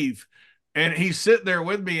Steve, and he's sitting there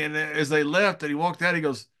with me. And as they left and he walked out, he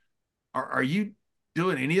goes, are you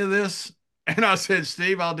doing any of this? And I said,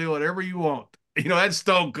 Steve, I'll do whatever you want. That's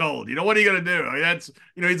stone cold. What are you going to do? I mean, that's,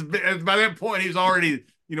 he's by that point, he's already,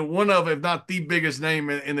 one of, if not the biggest name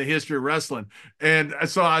in the history of wrestling. And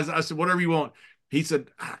so I said, whatever you want. He said,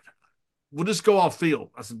 we'll just go off field.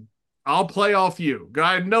 I said, I'll play off you.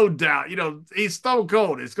 I had no doubt. He's stone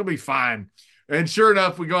cold. It's going to be fine. And sure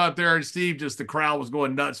enough, we go out there, and Steve, the crowd was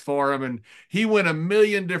going nuts for him. And he went a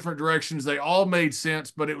million different directions. They all made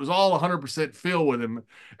sense, but it was all 100% Phil with him.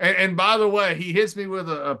 And by the way, he hits me with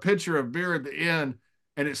a pitcher of beer at the end,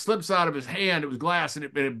 and it slips out of his hand. It was glass, and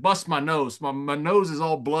it busts my nose. My nose is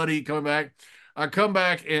all bloody coming back. I come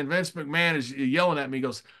back, and Vince McMahon is yelling at me. He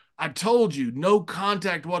goes, I told you, no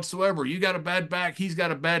contact whatsoever. You got a bad back. He's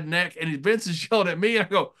got a bad neck. And Vince is yelling at me. And I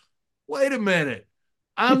go, wait a minute.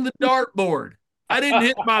 I'm the dartboard. I didn't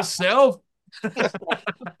hit myself. Of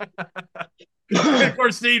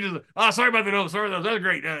course, Steve is, sorry about the nose. Sorry, that was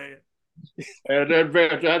great. And then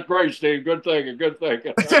Vince, that's great, Steve. Good thinking. Good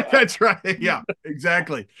thinking. That's right. Yeah,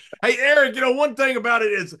 exactly. Hey, Eric, one thing about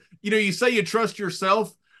it is, you say you trust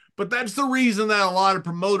yourself, but that's the reason that a lot of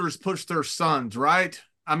promoters push their sons, right?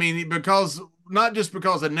 I mean, not just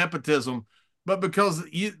because of nepotism, but because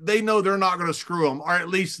they know they're not going to screw them, or at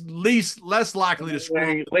least less likely to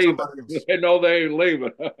screw them. They know they ain't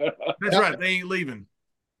leaving. That's right. They ain't leaving.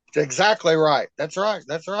 Exactly right. That's right.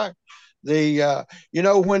 The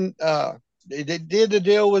when they did the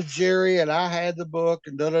deal with Jerry, and I had the book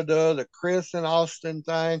and the Chris and Austin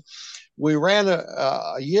thing, we ran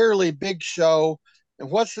a yearly big show.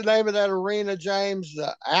 And what's the name of that arena, James?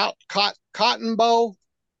 The Cotton Bowl.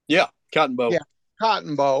 Yeah, Cotton Bowl. Yeah,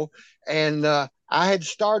 Cotton Bowl. And I had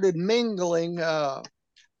started mingling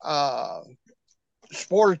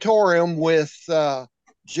Sportatorium with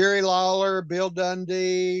Jerry Lawler, Bill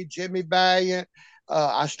Dundee, Jimmy Valiant.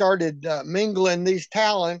 I started mingling these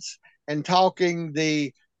talents and talking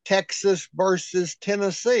the Texas versus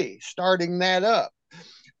Tennessee, starting that up.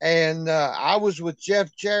 And I was with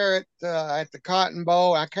Jeff Jarrett at the Cotton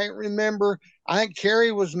Bowl. I can't remember. I think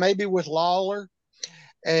Kerry was maybe with Lawler.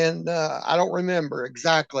 And I don't remember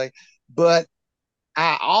exactly, but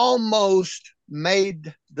I almost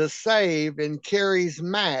made the save in Kerry's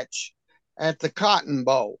match at the Cotton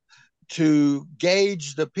Bowl to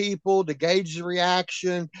gauge the people, to gauge the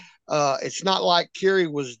reaction. It's not like Kerry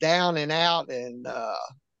was down and out and,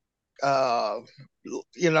 I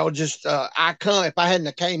come, if I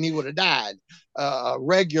hadn't came, he would have died.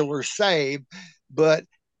 Regular save, but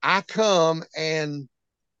I come and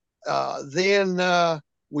then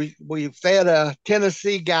we fed a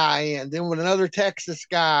Tennessee guy in, then with another Texas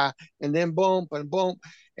guy, and then boom and boom.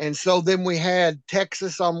 And so then we had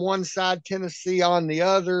Texas on one side, Tennessee on the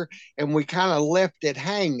other, and we kind of left it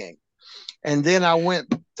hanging. And then I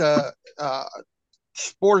went to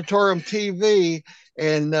Sportatorium TV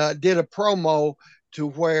and did a promo to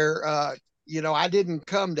where I didn't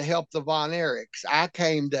come to help the Von Erichs. I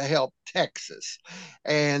came to help Texas.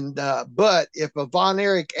 And but if a Von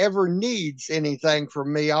Erich ever needs anything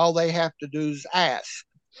from me, all they have to do is ask.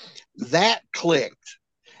 That clicked.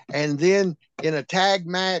 And then in a tag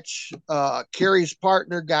match, Kerry's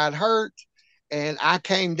partner got hurt, and I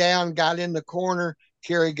came down, got in the corner.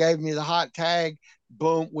 Kerry gave me the hot tag.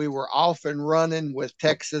 Boom, we were off and running with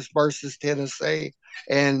Texas versus Tennessee,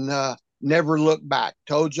 and never looked back.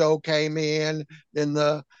 Tojo came in, then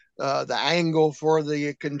the angle for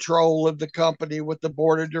the control of the company with the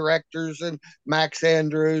board of directors and Max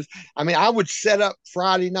Andrews. I mean, I would set up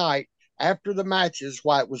Friday night after the matches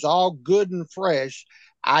while it was all good and fresh.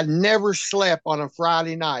 I never slept on a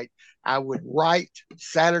Friday night. I would write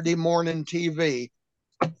Saturday morning TV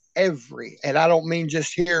and I don't mean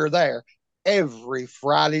just here or there, every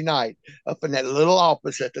Friday night up in that little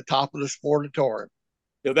office at the top of the Sportatorium.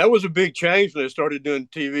 Yeah, that was a big change when they started doing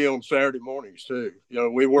TV on Saturday mornings too.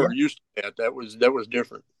 We weren't used to that. That was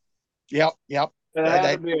different. Yep. It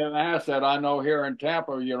had to be an asset. I know here in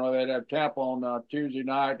Tampa, they'd have Tampa on Tuesday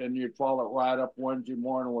night, and you'd follow it right up Wednesday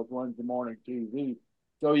morning with Wednesday morning TV.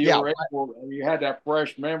 So you Yeah, were able, you had that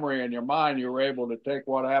fresh memory in your mind. You were able to take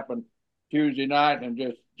what happened Tuesday night and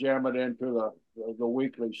just jam it into the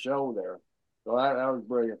weekly show there. So that was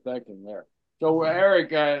brilliant thinking there. So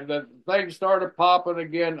Eric, the thing started popping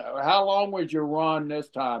again. How long was your run this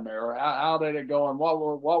time, Eric? How did it go, and what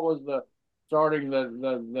was the starting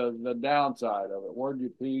the downside of it? Where did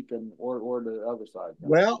you peak, and where did the other side go?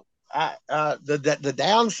 well, the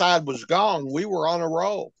downside was gone. We were on a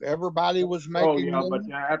roll. Everybody was Oh making yeah, but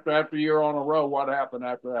money. after you're on a row, what happened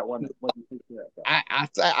after that? When you picked that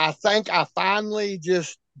up? I think I finally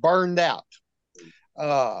just burned out.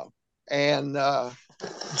 Uh, and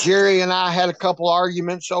Jerry and I had a couple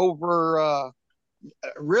arguments over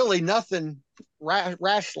really nothing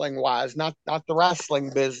wrestling wise, not the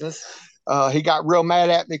wrestling business. He got real mad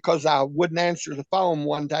at me because I wouldn't answer the phone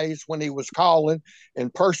one day when he was calling,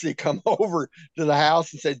 and Percy come over to the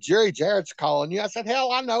house and said, "Jerry Jarrett's calling you." I said,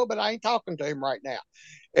 "Hell, I know, but I ain't talking to him right now."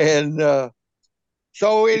 And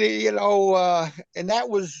so and that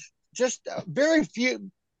was just very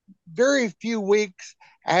few weeks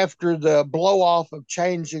after the blow off of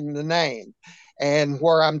changing the name, and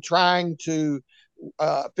where I'm trying to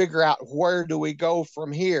figure out where do we go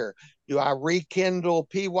from here. Do I rekindle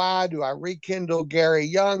PY? Do I rekindle Gary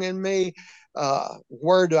Young and me?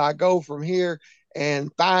 Where do I go from here?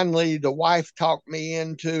 And finally, the wife talked me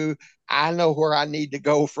into, I know where I need to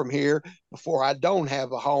go from here before I don't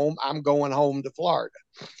have a home. I'm going home to Florida.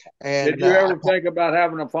 And Did you ever think about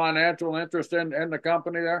having a financial interest in the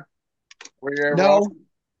company there? Were you ever no,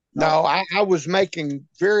 no, I was making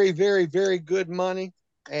very, very, very good money,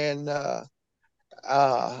 and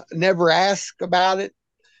never asked about it.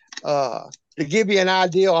 To give you an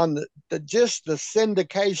idea on just the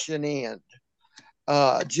syndication end,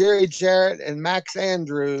 Jerry Jarrett and Max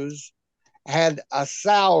Andrews had a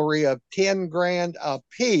salary of 10 grand a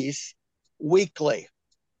piece weekly.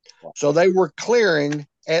 So they were clearing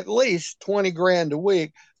at least 20 grand a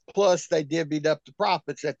week, plus they divvied up the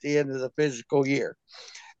profits at the end of the physical year.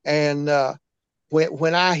 And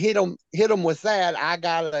when I hit them with that, I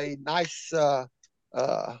got a nice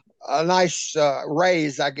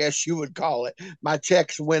raise, I guess you would call it. My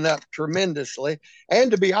checks went up tremendously.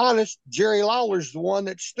 And to be honest, Jerry Lawler's the one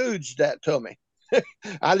that stooged that to me.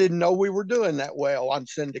 I didn't know we were doing that well on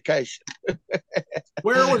syndication.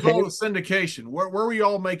 Where was all the syndication? Where were you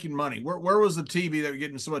all making money? Where was the TV that were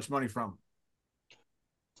getting so much money from?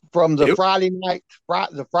 From the Friday night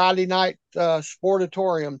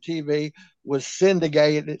Sportatorium TV was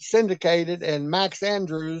syndicated, and Max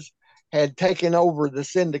Andrews had taken over the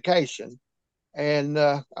syndication, and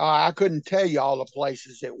I couldn't tell you all the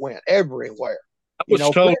places it went, everywhere. I was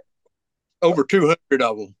told over 200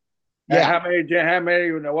 of them. Yeah. How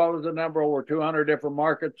many? What was the number? Over 200 different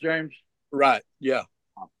markets, James? Right. Yeah.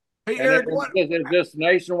 Hey, Eric, is this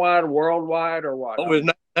nationwide, worldwide, or what? Oh, it's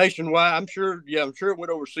nationwide. I'm sure. Yeah, I'm sure it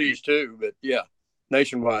went overseas too, but yeah,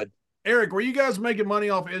 nationwide. Eric, were you guys making money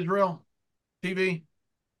off Israel TV?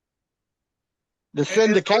 The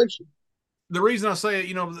syndication. The reason I say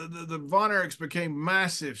it, the Von Erichs became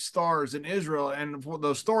massive stars in Israel, and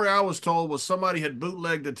the story I was told was somebody had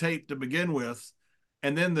bootlegged the tape to begin with,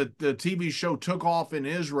 and then the TV show took off in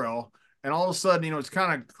Israel, and all of a sudden, it's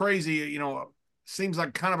kind of crazy, seems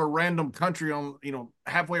like kind of a random country on,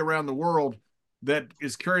 halfway around the world that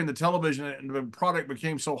is carrying the television, and the product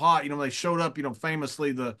became so hot, they showed up,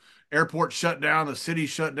 famously the airport shut down, the city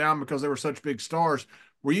shut down because they were such big stars.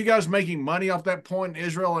 Were you guys making money off that point in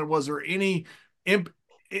Israel, and was there any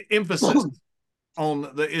emphasis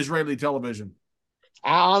on the Israeli television?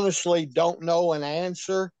 I honestly don't know an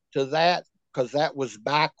answer to that, because that was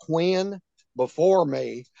back when, before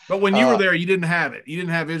me. But when you were there, you didn't have it. You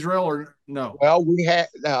didn't have Israel, or no? Well, we had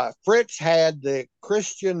Fritz had the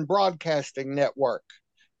Christian Broadcasting Network.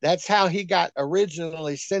 That's how he got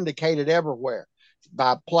originally syndicated everywhere,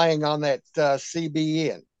 by playing on that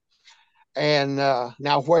CBN. And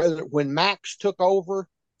now when Max took over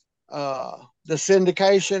the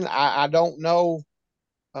syndication, I don't know.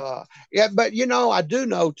 Yeah, but I do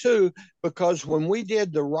know too, because when we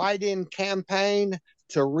did the write-in campaign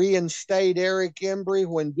to reinstate Eric Embry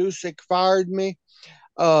when Dusick fired me,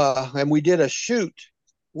 and we did a shoot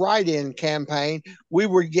write-in campaign, we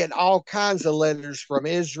would get all kinds of letters from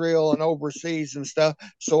Israel and overseas and stuff.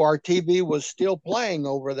 So our TV was still playing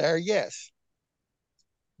over there. Yes.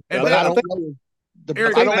 And but I don't know.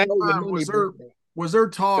 Eric, I don't know was there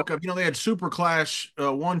talk of, they had Super Clash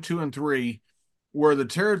 1, 2, and 3, where the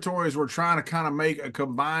territories were trying to kind of make a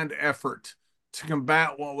combined effort to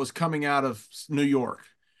combat what was coming out of New York.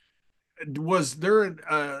 Was there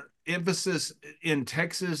an emphasis in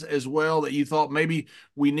Texas as well, that you thought maybe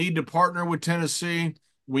we need to partner with Tennessee,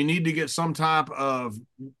 we need to get some type of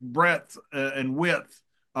breadth and width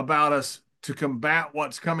about us to combat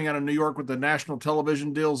what's coming out of New York with the national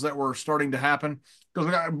television deals that were starting to happen.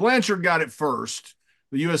 Because Blanchard got it first,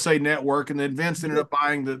 the USA Network, and then Vince ended up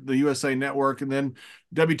buying the USA Network, and then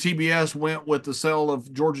WTBS went with the sale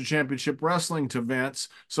of Georgia Championship Wrestling to Vince.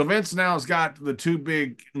 So Vince now has got the two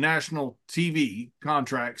big national TV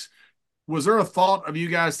contracts. Was there a thought of you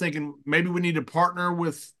guys thinking maybe we need to partner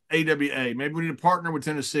with AWA, maybe we need to partner with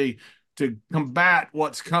Tennessee to combat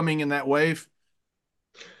what's coming in that wave?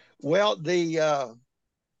 Well, the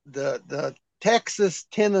Texas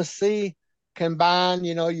Tennessee combined,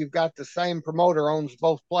 you've got the same promoter owns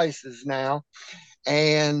both places now,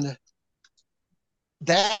 and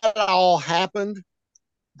that all happened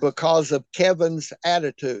because of Kevin's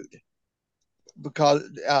attitude. Because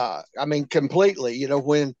completely,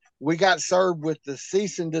 when we got served with the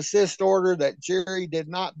cease and desist order that Jerry did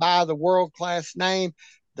not buy the world class name,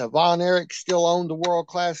 the Von Erich still owned the world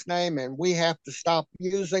class name, and we have to stop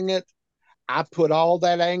using it. I put all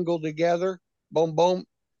that angle together, boom, boom,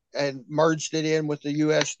 and merged it in with the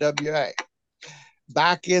USWA.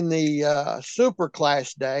 Back in the Super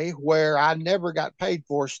Class day, where I never got paid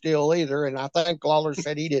for still either, and I think Lawler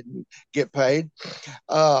said he didn't get paid.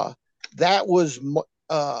 That was,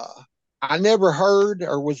 I never heard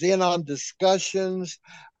or was in on discussions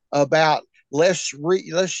about let's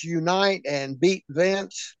unite and beat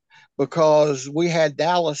Vince, because we had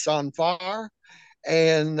Dallas on fire,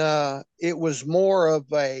 and it was more of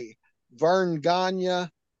a Vern Gagne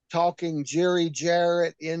talking Jerry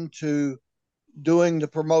Jarrett into doing the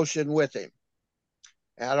promotion with him.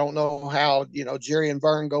 And I don't know how Jerry and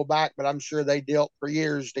Vern go back, but I'm sure they dealt for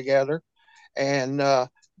years together. And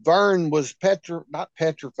Vern was not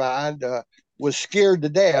petrified, was scared to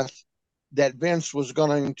death that Vince was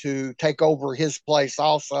going to take over his place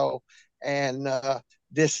also. And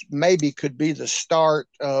this maybe could be the start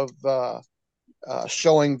of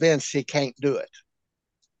showing Vince he can't do it.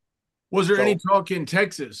 Was there any talk in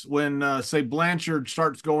Texas when, say, Blanchard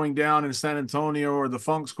starts going down in San Antonio or the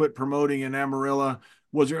Funks quit promoting in Amarillo?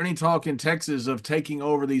 Was there any talk in Texas of taking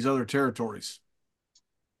over these other territories?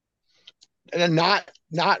 And not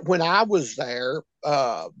when I was there,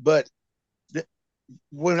 but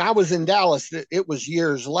when I was in Dallas, it was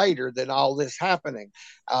years later than all this happening.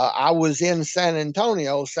 I was in San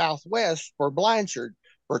Antonio, Southwest, for Blanchard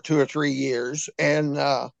for 2 or 3 years, and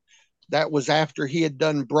that was after he had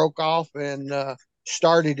broke off and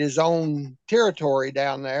started his own territory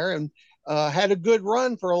down there, and had a good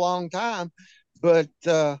run for a long time. But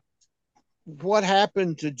what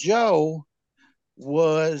happened to Joe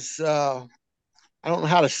was, I don't know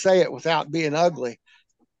how to say it without being ugly.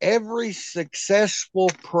 Every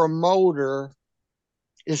successful promoter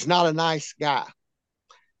is not a nice guy.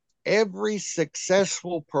 Every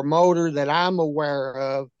successful promoter that I'm aware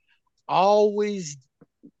of always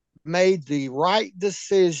made the right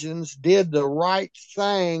decisions, did the right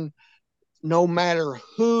thing, no matter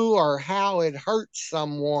who or how it hurt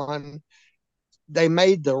someone. They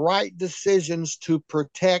made the right decisions to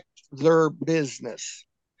protect their business.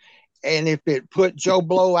 And if it put Joe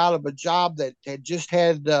Blow out of a job that had just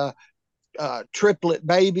had triplet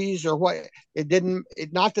babies or what,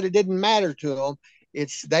 not that it didn't matter to them.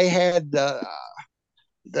 They had the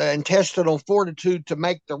intestinal fortitude to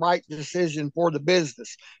make the right decision for the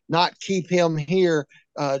business, not keep him here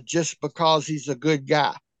just because he's a good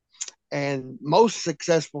guy. And most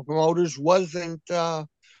successful promoters wasn't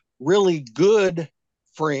really good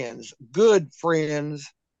friends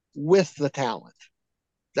with the talent.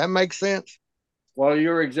 That makes sense? Well,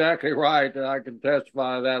 you're exactly right. I can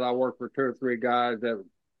testify to that. I worked for 2 or 3 guys that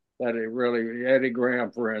it really, Eddie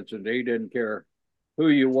Graham, for instance, he didn't care who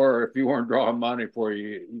you were. If you weren't drawing money for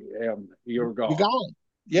you were gone. You're gone.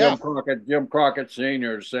 Yeah. Jim Crockett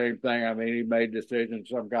Sr., same thing. I mean, he made decisions.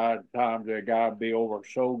 Some guy at times the guy would be over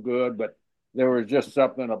so good, but there was just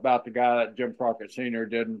something about the guy that Jim Crockett Sr.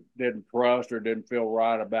 didn't trust or didn't feel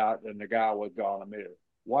right about, and the guy was gone immediately.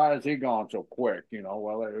 Why is he gone so quick?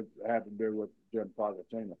 Well, it had to do with Jim Crockett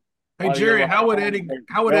Sr. Hey, Jerry, how would Eddie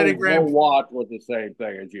Graham? Bill Watts was the same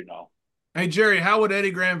thing, as you know. Hey, Jerry, how would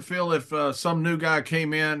Eddie Graham feel if some new guy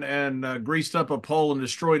came in and greased up a pole and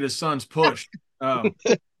destroyed his son's push?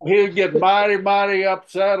 He'd get mighty, mighty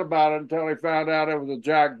upset about it until he found out it was a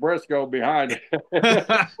Jack Briscoe behind it.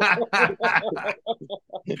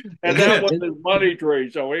 And that was his money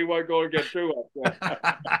tree, so he wasn't going to get too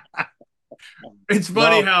upset. It's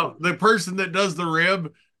funny how the person that does the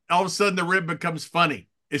rib, all of a sudden the rib becomes funny.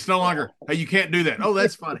 It's no longer, hey, you can't do that. Oh,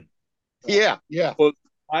 that's funny. Yeah, yeah. Well,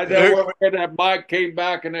 I never forget that Mike came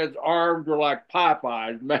back and his arms were like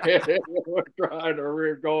Popeyes, man. We're trying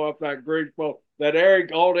to go up that grease pole. That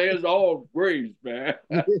Eric on his own grease, man.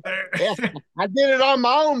 Yeah, I did it on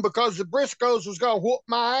my own because the Briscoes was going to whoop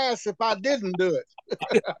my ass if I didn't do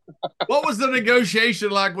it. What was the negotiation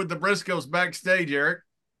like with the Briscoes backstage, Eric?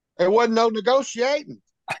 There wasn't no negotiating.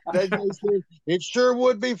 They said, it sure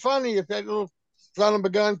would be funny if that little son of a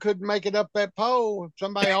gun couldn't make it up that pole. If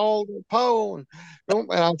somebody hauled the pole,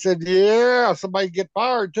 and I said, "Yeah, somebody get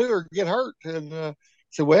fired too or get hurt." And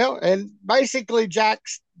said, "Well," and basically Jack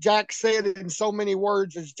said it in so many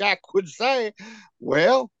words as Jack would say,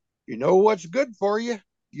 "Well, you know what's good for you.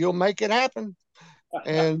 You'll make it happen."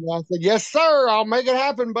 And I said, "Yes, sir. I'll make it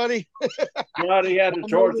happen, buddy." Johnny had the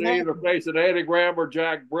choice of either facing Eddie Graham or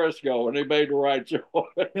Jack Briscoe, and he made the right choice.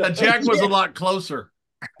 Jack was a lot closer.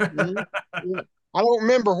 Mm-hmm. I don't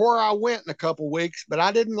remember where I went in a couple of weeks, but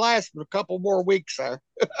I didn't last but a couple more weeks there.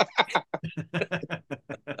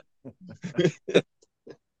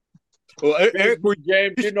 Well, Eric,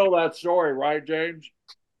 James, you know that story, right, James?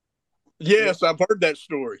 Yes, I've heard that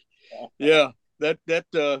story. Yeah, that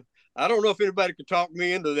I don't know if anybody could talk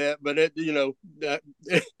me into that, but that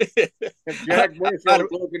if Jack Briscoe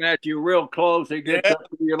was looking at you real close, he gets up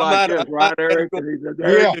to you like this, right, Eric? And he said,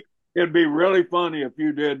 Eric, it'd be really funny if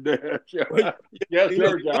you did this. Yes,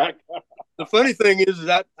 sir, Jack. The funny thing is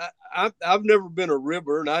that I've never been a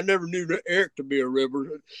ribber, and I never knew Eric to be a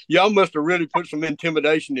ribber. Y'all must have really put some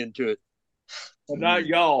intimidation into it. Well, not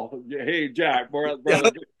y'all. Hey, Jack, brother.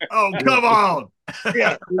 Oh, come on.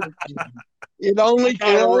 Yeah. It only took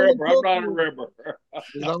I'm not a ribber.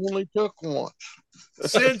 It only took once.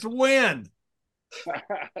 Since when?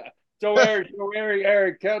 So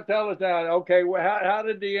Eric, tell us now. Okay, well, how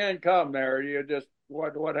did the end come there? You just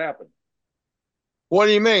what happened? What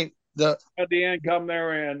do you mean? How did the end come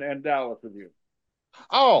there in Dallas with you?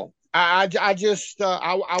 Oh, I just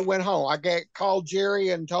I went home. I called Jerry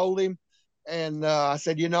and told him, and I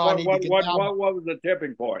said, I need to get down. What was the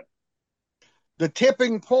tipping point? The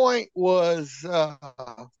tipping point was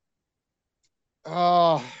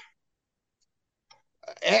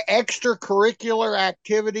extracurricular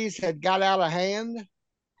activities had got out of hand,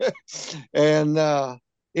 and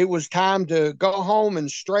it was time to go home and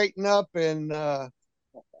straighten up and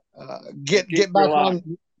get back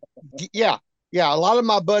on. Yeah. A lot of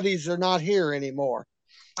my buddies are not here anymore.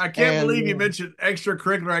 I can't believe you mentioned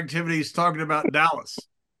extracurricular activities talking about Dallas.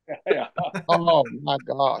 Yeah. Oh my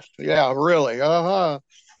gosh. Yeah, really.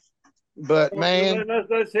 But man,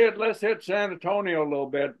 let's hit San Antonio a little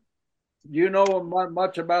bit. You know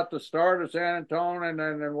much about the start of San Antonio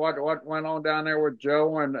and what went on down there with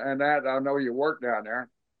Joe and that. I know you worked down there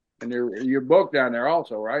and you booked down there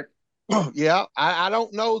also, right? Yeah, I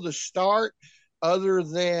don't know the start other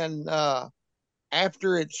than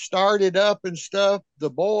after it started up and stuff, the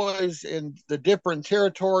boys in the different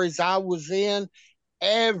territories I was in,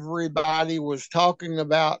 everybody was talking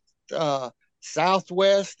about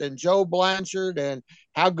Southwest and Joe Blanchard and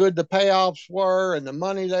how good the payoffs were and the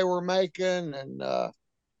money they were making. And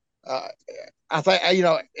I think,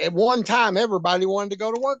 at one time, everybody wanted to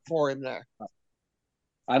go to work for him there.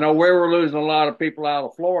 I know we were losing a lot of people out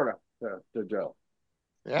of Florida to Joe.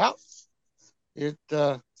 Yeah. Eric,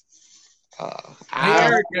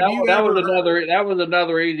 that was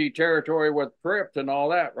another easy territory with Fritz and all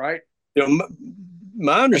that, right?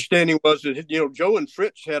 My understanding was that Joe and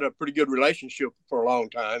Fritz had a pretty good relationship for a long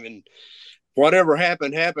time, and whatever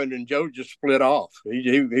happened, and Joe just split off.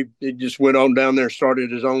 He just went on down there and started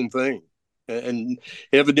his own thing, and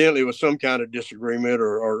evidently it was some kind of disagreement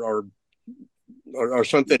or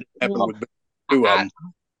something happened with the two of them.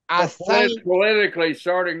 I think politically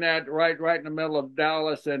starting that right in the middle of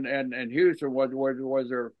Dallas and Houston was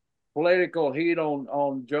there political heat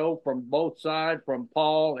on Joe from both sides, from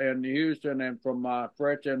Paul in Houston and from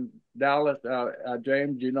Fritz in Dallas.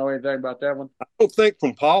 James, do you know anything about that one? I don't think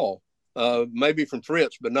from Paul. Maybe from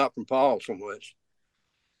Fritz, but not from Paul so much.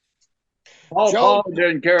 Paul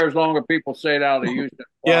didn't care as long as people stayed out of Houston.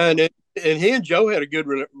 Yeah, and he and Joe had a good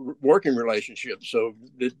working relationship. So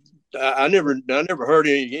I never heard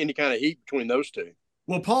any kind of heat between those two.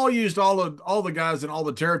 Well, Paul used all the guys in all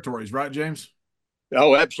the territories, right, James?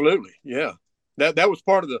 Oh, absolutely. Yeah. That was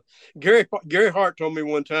part of the Gary Hart told me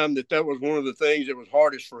one time that was one of the things that was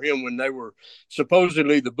hardest for him when they were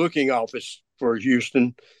supposedly the booking office for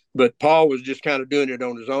Houston, but Paul was just kind of doing it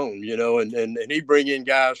on his own, and he'd bring in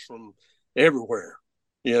guys from everywhere,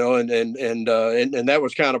 and that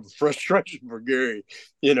was kind of a frustration for Gary,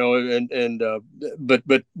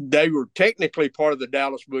 but they were technically part of the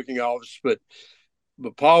Dallas booking office, but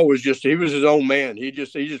but Paul was he was his own man. He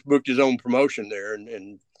just booked his own promotion there,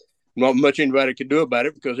 and not much anybody could do about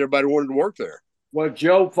it because everybody wanted to work there. Was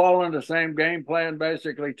Joe following the same game plan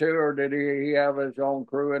basically too, or did he have his own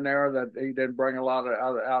crew in there that he didn't bring a lot of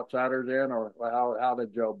other outsiders in, or how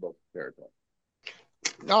did Joe book territory?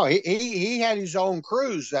 No, he had his own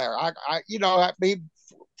crews there. He'd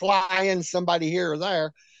fly in somebody here or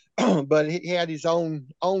there, but he had his own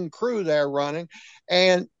crew there running.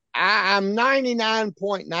 And I'm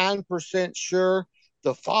 99.9% sure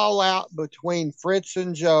the fallout between Fritz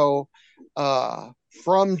and Joe,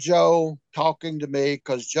 from Joe talking to me,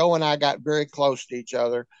 because Joe and I got very close to each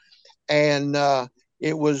other, and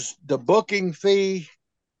it was the booking fee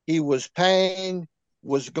he was paying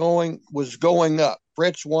was going up.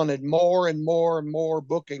 Fritz wanted more and more and more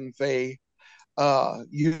booking fee,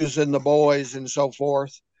 using the boys and so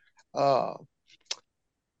forth. On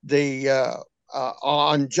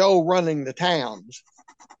Joe running the towns,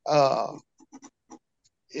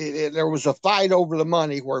 there was a fight over the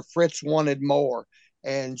money where Fritz wanted more,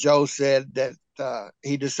 and Joe said that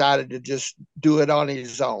he decided to just do it on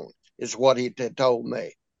his own, is what he had told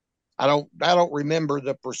me. I don't remember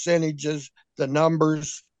the percentages, the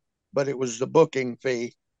numbers, but it was the booking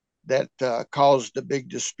fee that caused the big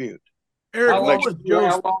dispute. Eric, how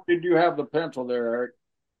long did you have the pencil there, Eric?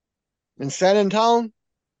 In San Antonio?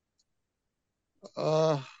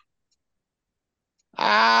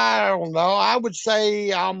 I don't know. I would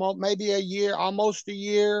say maybe a year, almost a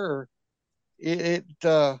year. Or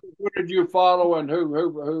who did you follow, and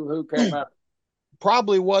who came out?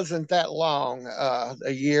 Probably wasn't that long,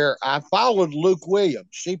 a year. I followed Luke Williams,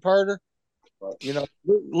 sheep herder.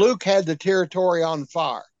 Luke had the territory on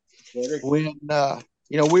fire when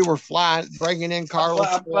we were bringing in Carlos.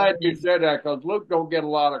 I'm glad you said that, because Luke don't get a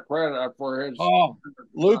lot of credit for his. Oh,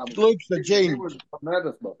 Luke's a genius. He was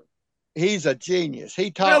tremendous with it. He's a genius.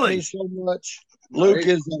 He taught me so much. Luke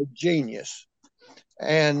is a genius,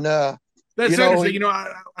 and that's interesting.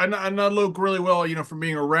 I know Luke really well. From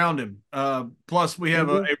being around him. Plus, we have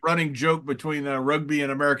a running joke between rugby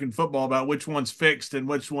and American football about which one's fixed and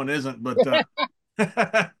which one isn't. But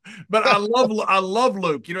but I love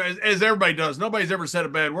Luke. As everybody does. Nobody's ever said a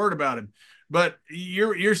bad word about him. But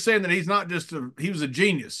you're saying that he's not just he was a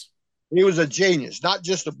genius. He was a genius, not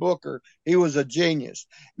just a booker. He was a genius,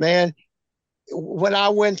 man. When I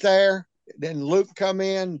went there, then Luke come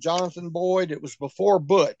in, Jonathan Boyd. It was before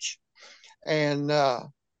Butch, and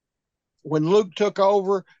when Luke took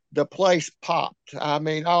over, the place popped. I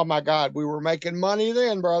mean, oh my God, we were making money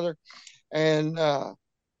then, brother. And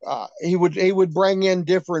he would bring in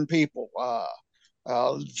different people.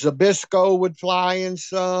 Zabisco would fly in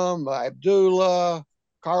some, Abdullah,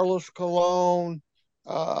 Carlos Colon.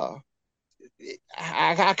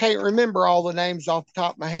 I can't remember all the names off the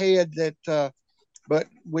top of my head but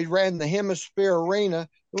we ran the Hemisphere Arena,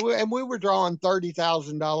 and we were drawing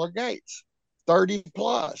 $30,000 gates, 30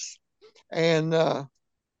 plus. And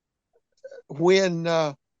when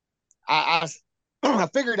I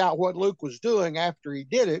figured out what Luke was doing after he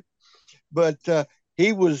did it, but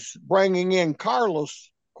he was bringing in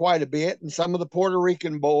Carlos quite a bit and some of the Puerto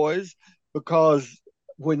Rican boys, because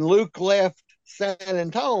when Luke left San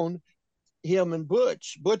Antonio, him and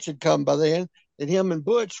Butch had come by then, and him and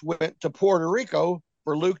Butch went to Puerto Rico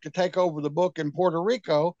for Luke to take over the book in Puerto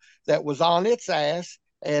Rico that was on its ass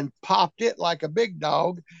and popped it like a big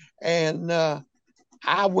dog. And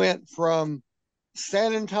I went from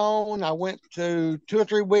San Antonio, I went to 2 or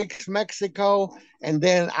 3 weeks Mexico, and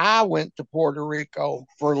then I went to Puerto Rico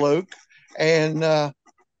for Luke. And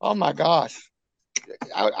oh my gosh,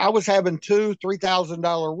 I was having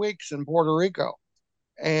 $2,000-$3,000 weeks in Puerto Rico.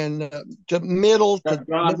 And John,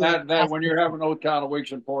 that when you're having those kind of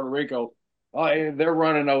weeks in Puerto Rico, they're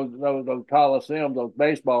running those coliseums, those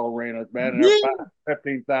baseball arenas, man. And there's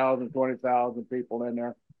 15,000, 20,000 people in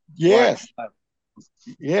there. Yes,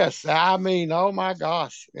 yes. I mean, oh my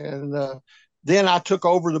gosh! And then I took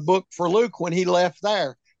over the book for Luke when he left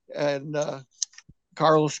there, and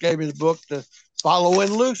Carlos gave me the book to follow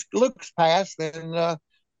in Luke's path, and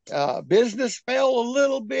business fell a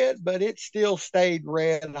little bit, but it still stayed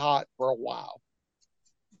red hot for a while.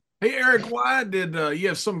 Hey, Eric, why did you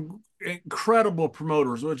have some incredible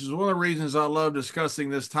promoters, which is one of the reasons I love discussing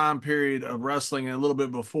this time period of wrestling and a little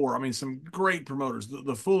bit before. I mean, some great promoters.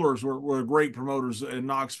 The Fullers were great promoters in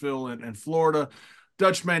Knoxville and Florida.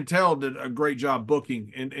 Dutch Mantell did a great job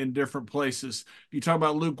booking in different places. You talk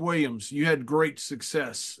about Luke Williams. You had great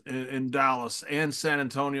success in Dallas and San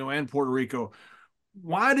Antonio and Puerto Rico.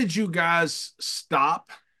 Why did you guys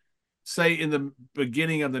stop say in the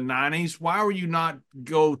beginning of the 90s? Why were you not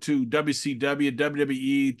go to WCW,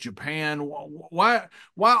 WWE, Japan? Why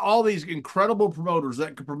all these incredible promoters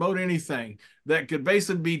that could promote anything, that could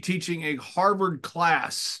basically be teaching a Harvard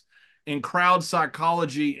class in crowd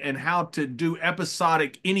psychology and how to do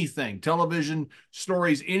episodic anything, television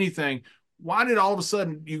stories, anything? Why did all of a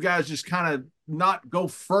sudden you guys just kind of not go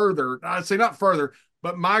further? I'd say not further,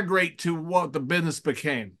 but migrate to what the business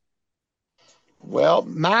became? Well,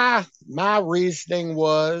 my reasoning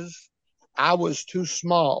was I was too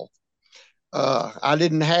small. I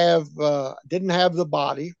didn't have the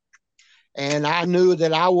body, and I knew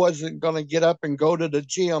that I wasn't going to get up and go to the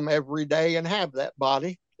gym every day and have that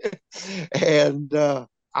body. And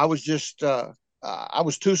I was just I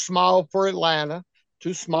was too small for Atlanta,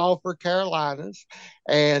 too small for Carolinas,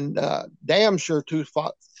 and damn sure too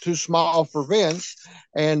small for Vince.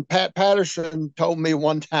 And Pat Patterson told me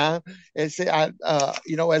one time, and said,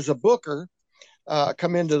 as a booker,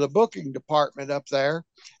 come into the booking department up there,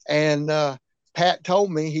 and Pat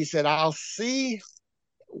told me, he said, I'll see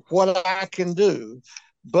what I can do,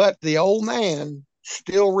 but the old man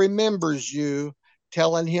still remembers you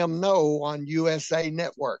telling him no on USA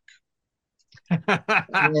Network. You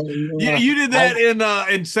did that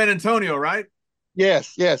in San Antonio, right?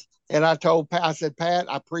 Yes. And I told Pat, I said, Pat,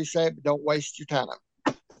 I appreciate it, but don't waste your time.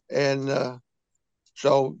 And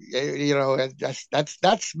so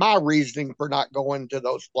that's my reasoning for not going to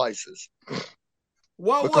those places.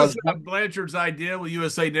 What was Blanchard's idea with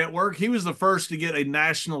USA Network? He was the first to get a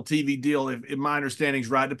national TV deal, if my understanding is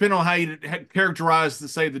right, depending on how you characterize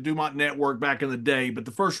the Dumont Network back in the day, but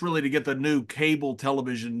the first really to get the new cable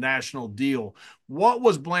television national deal. What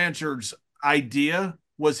was Blanchard's idea?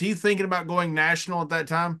 Was he thinking about going national at that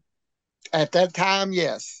time? At that time,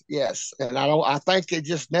 yes. And I think it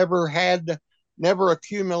just never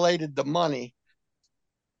accumulated the money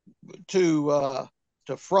to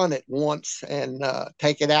front it once and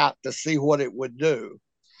take it out to see what it would do.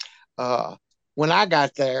 When I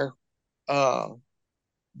got there,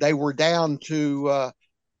 they were down to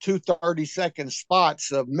 2 30-second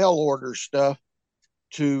spots of mail order stuff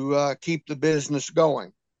to keep the business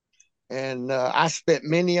going. And I spent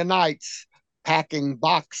many a nights packing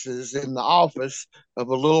boxes in the office of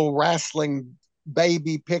a little wrestling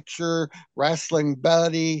baby picture, wrestling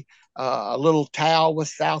buddy, a little towel with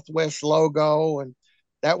Southwest logo, and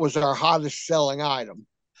that was our hottest selling item.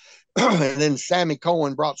 And then Sammy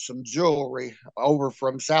Cohen brought some jewelry over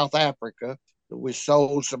from South Africa. We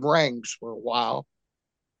sold some rings for a while.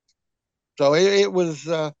 So it was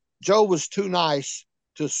Joe was too nice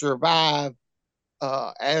to survive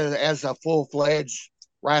as a full-fledged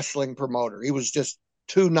wrestling promoter. He was just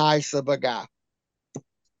too nice of a guy.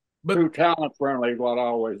 But too talent friendly is what I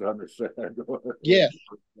always understood.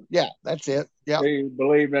 Yeah, that's it. Yeah, he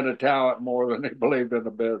believed in the talent more than he believed in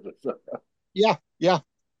the business. yeah,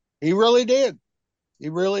 he really did. He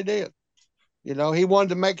wanted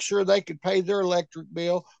to make sure they could pay their electric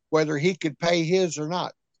bill, whether he could pay his or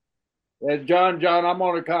not. And John, I'm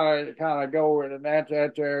going to kind of go and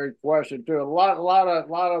answer Eric's question too. A lot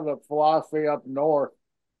of the philosophy up north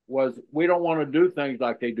was we don't want to do things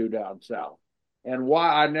like they do down south. And why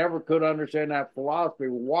I never could understand that philosophy.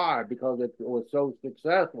 Why? Because it was so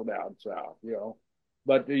successful down south,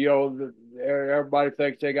 But everybody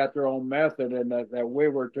thinks they got their own method, and that we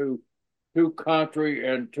were too country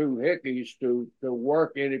and too hickeys to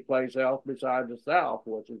work any place else besides the South,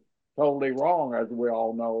 which is totally wrong, as we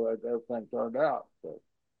all know, as everything turned out. So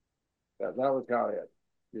that was kind of it.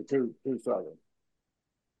 You're too southern.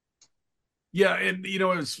 Yeah, and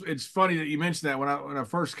it's funny that you mentioned that. When I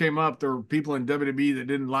first came up, there were people in WWE that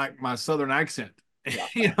didn't like my southern accent.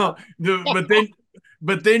 Yeah. But then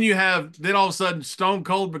then all of a sudden Stone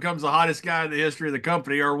Cold becomes the hottest guy in the history of the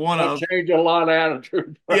company, or one of. Changed a lot of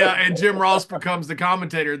attitude. Yeah, and Jim Ross becomes the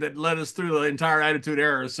commentator that led us through the entire Attitude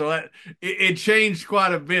Era. So it changed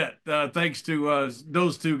quite a bit thanks to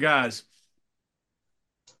those two guys.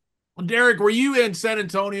 Derek, were you in San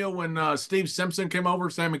Antonio when Steve Simpson came over,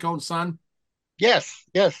 Sammy Cohn's son? Yes.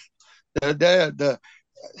 The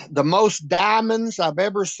most diamonds I've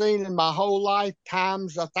ever seen in my whole life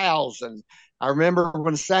times 1,000. I remember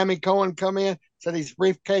when Sammy Cohen come in, set his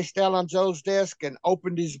briefcase down on Joe's desk and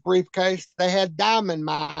opened his briefcase. They had diamond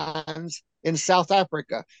mines in South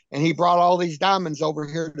Africa, and he brought all these diamonds over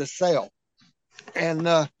here to sell. And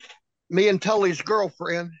me and Tully's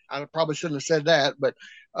girlfriend, I probably shouldn't have said that, but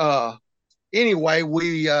anyway,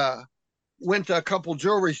 we went to a couple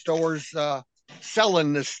jewelry stores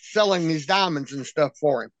selling these diamonds and stuff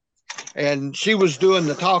for him. And she was doing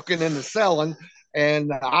the talking and the selling,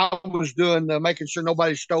 and I was doing the making sure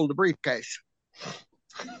nobody stole the briefcase.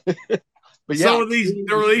 But So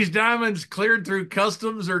yeah, were these diamonds cleared through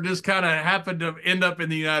customs or just kind of happened to end up in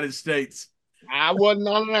the United States? I wasn't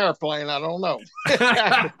on an airplane. I don't know.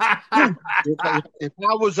 If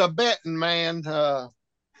I was a betting man,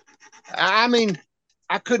 I mean,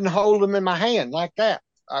 I couldn't hold them in my hand like that.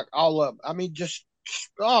 All of them. I mean, just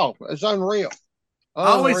it's unreal.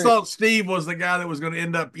 I always Unreal. thought Steve was the guy that was going to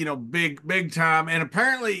end up, big time. And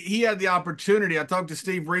apparently he had the opportunity. I talked to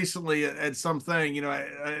Steve recently at something,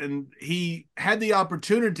 and he had the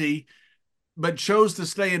opportunity, but chose to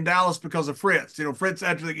stay in Dallas because of Fritz. Fritz,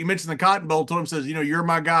 after you mentioned the Cotton Bowl, told him, says, you're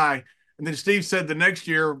my guy. And then Steve said the next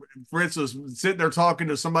year, Fritz was sitting there talking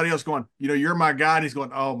to somebody else going, you're my guy. And he's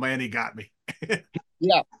going, oh man, he got me.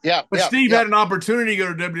 But Steve had an opportunity to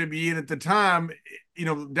go to WWE. And at the time,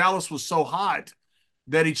 Dallas was so hot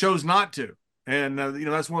that he chose not to. And,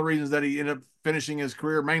 that's one of the reasons that he ended up finishing his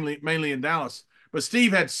career mainly in Dallas. But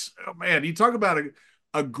Steve had, man, you talk about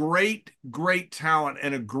a great talent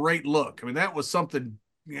and a great look. I mean, that was something,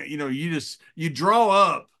 you draw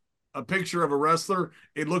up a picture of a wrestler,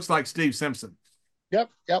 it looks like Steve Simpson. Yep.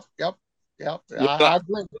 I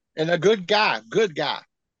agree. And a good guy. Good guy.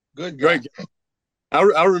 Great.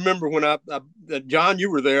 I remember when John, you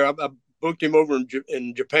were there. I booked him over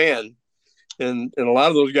in Japan, and a lot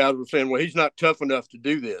of those guys were saying, "Well, he's not tough enough to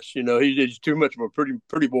do this. He's too much of a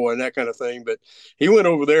pretty boy and that kind of thing." But he went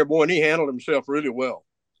over there, boy, and he handled himself really well.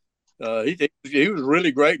 He was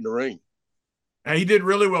really great in the ring. And he did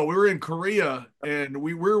really well. We were in Korea, and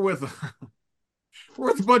we were with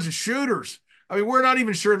we're with a bunch of shooters. I mean, we're not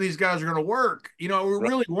even sure these guys are going to work. We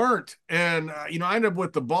really weren't. And, I ended up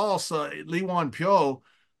with the boss, Lee Wan Pyo,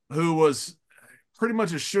 who was pretty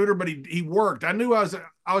much a shooter, but he worked. I knew I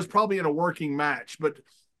was probably in a working match, but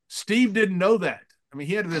Steve didn't know that. I mean,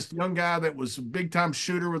 he had this young guy that was a big-time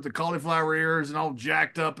shooter with the cauliflower ears and all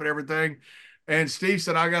jacked up and everything. And Steve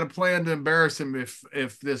said, I got a plan to embarrass him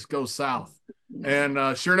if this goes south.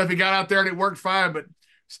 And sure enough, he got out there and it worked fine. But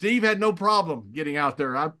Steve had no problem getting out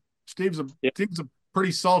there. Steve's a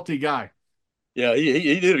pretty salty guy. Yeah,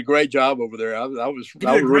 he did a great job over there. He did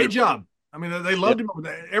a great job. I mean, they loved him over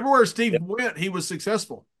there. Everywhere Steve went, he was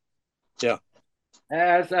successful. Yeah.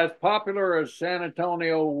 As popular as San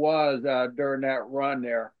Antonio was during that run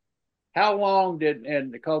there, how long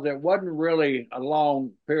because it wasn't really a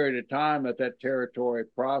long period of time that territory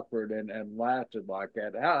prospered and lasted like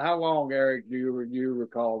that. How long, Eric, do you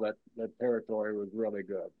recall that territory was really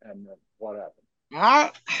good, and what happened?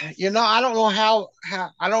 I don't know how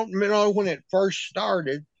I don't know when it first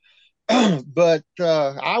started, but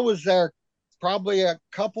I was there probably a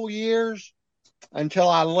couple years until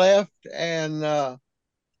I left, and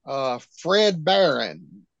Fred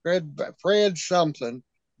Barron, Fred something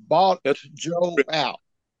bought Joe out.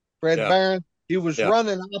 Fred Barron, he was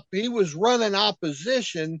running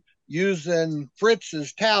opposition using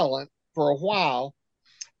Fritz's talent for a while,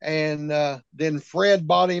 and then Fred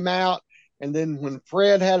bought him out. And then when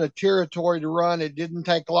Fred had a territory to run, it didn't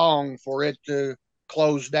take long for it to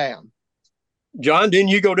close down. John, didn't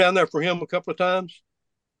you go down there for him a couple of times?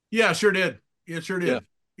 Yeah, sure did. Yeah, sure did.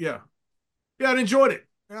 Yeah, I enjoyed it.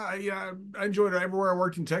 I enjoyed it everywhere I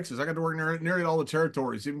worked in Texas. I got to work nearly all the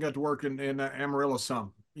territories. Even got to work in Amarillo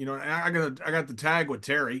some. I got the tag with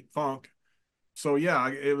Terry Funk. So yeah,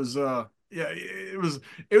 it was it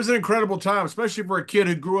was an incredible time, especially for a kid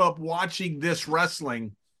who grew up watching this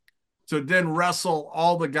wrestling. To then wrestle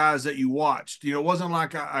all the guys that you watched. It wasn't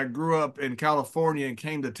like I grew up in California and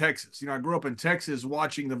came to Texas. I grew up in Texas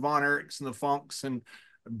watching the Von Erichs and the Funks and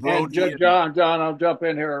Brody. And John, I'll jump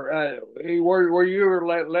in here. Where you were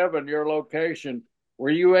living, your location, were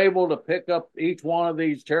you able to pick up each one of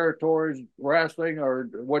these territories wrestling, or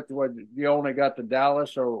what you only got to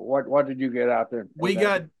Dallas, or what did you get out there?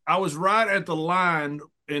 I was right at the line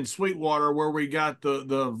in Sweetwater where we got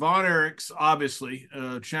the Von Erichs, obviously,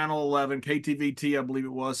 Channel 11, KTVT, I believe it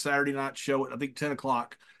was, Saturday night show at, I think, 10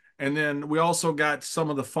 o'clock. And then we also got some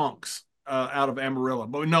of the Funks out of Amarillo.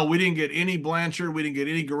 But no, we didn't get any Blanchard. We didn't get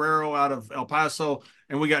any Guerrero out of El Paso.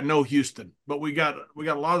 And we got no Houston. But we got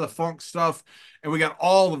a lot of the Funk stuff, and we got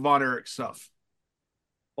all the Von Erich stuff.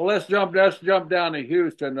 Well, let's jump down to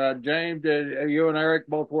Houston. James, did you and Eric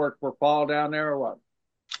both work for Paul down there, or what?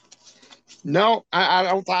 No,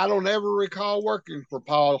 I don't ever recall working for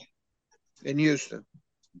Paul in Houston.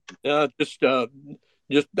 Just I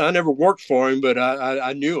never worked for him, but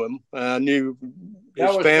I knew him. I knew his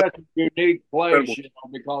that was family. Such a unique place,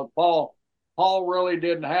 because Paul really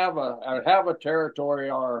didn't have a territory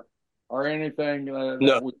or anything.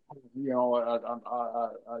 No.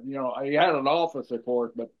 He had an office, of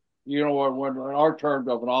course, but when our terms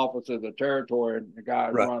of an office is a territory and the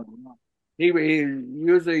guys run. he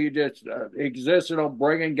usually just existed on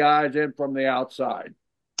bringing guys in from the outside.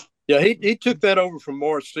 Yeah, he took that over from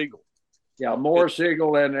Morris Siegel. Yeah, Morris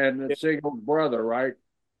Siegel and Siegel's brother, right?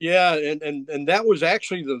 Yeah, and that was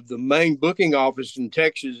actually the main booking office in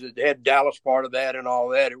Texas that had Dallas part of that and all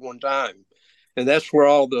that at one time. And that's where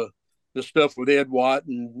all the stuff with Ed Watt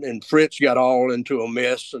and Fritz got all into a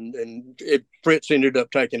mess, and Fritz ended up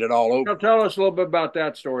taking it all over. Now tell us a little bit about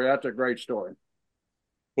that story. That's a great story.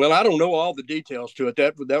 Well, I don't know all the details to it.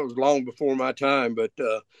 That was long before my time, but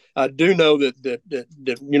I do know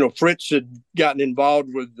that Fritz had gotten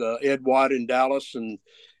involved with Ed Watt in Dallas, and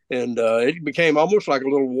it became almost like a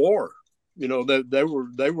little war. They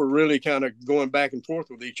were really kind of going back and forth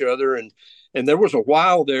with each other, and there was a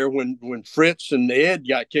while there when Fritz and Ed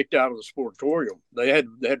got kicked out of the Sportatorium. They had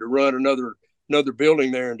to run another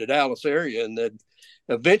building there in the Dallas area, and that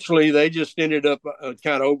eventually they just ended up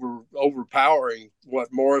kind of overpowering what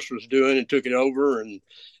Morris was doing and took it over. And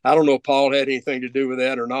I don't know if Paul had anything to do with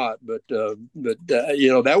that or not, but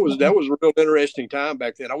that was a real interesting time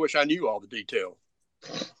back then. I wish I knew all the detail.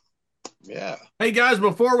 Yeah. Hey guys,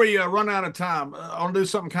 before we run out of time, I want to do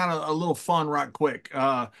something kind of a little fun right quick.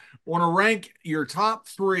 Want to rank your top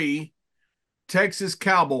 3 Texas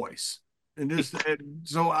Cowboys,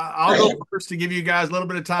 so I'll go first to give you guys a little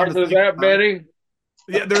bit of time. Are there that many?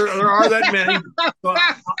 Yeah, there are that many. So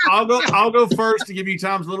I'll go first to give you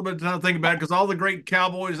a little bit of time to think about it, because all the great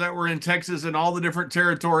Cowboys that were in Texas and all the different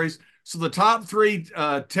territories. So the top 3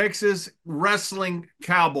 Texas wrestling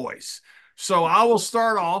Cowboys. So I will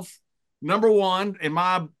start off. Number 1 in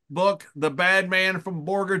my book, the bad man from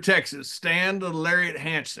Borger, Texas, Stan the Lariat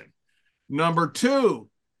Hansen. Number 2,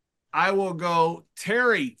 I will go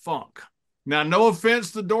Terry Funk. Now, no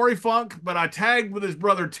offense to Dory Funk, but I tagged with his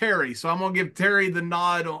brother Terry, so I'm going to give Terry the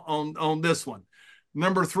nod on this one.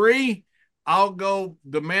 Number 3, I'll go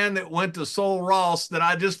the man that went to Sol Ross that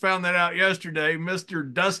I just found that out yesterday,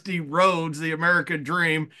 Mr. Dusty Rhodes, the American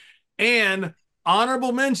Dream. And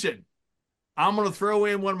honorable mention, I'm going to throw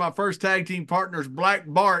in one of my first tag team partners, Black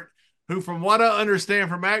Bart, who, from what I understand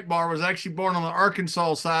from Akbar, was actually born on the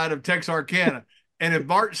Arkansas side of Texarkana. And if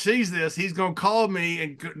Bart sees this, he's going to call me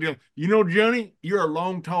and, Johnny, you're a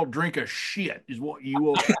long, tall drink of shit is what you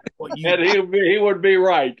will. And he would be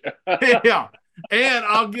right. Yeah. And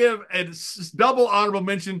I'll give a double honorable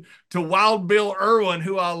mention to Wild Bill Irwin,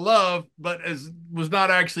 who I love, but was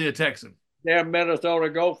not actually a Texan. Damn Minnesota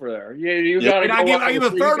Gopher there. You got to go. I give a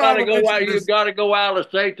third You got to go out of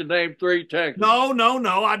state to name 3 Texans.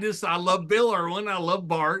 No. I love Bill Irwin. I love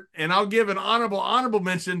Bart, and I'll give an honorable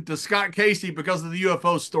mention to Scott Casey because of the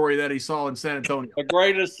UFO story that he saw in San Antonio. The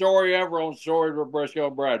greatest story ever on Stories with Briscoe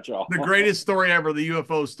and Bradshaw. The greatest story ever, the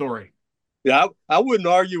UFO story. Yeah, I wouldn't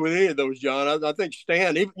argue with any of those, John. I think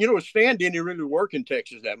Stan, Stan didn't really work in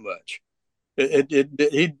Texas that much.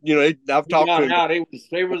 I've talked to him.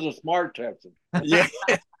 He was a smart Texan. Yeah.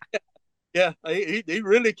 Yeah, he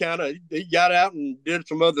really he got out and did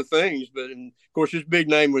some other things, but of course his big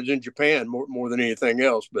name was in Japan more than anything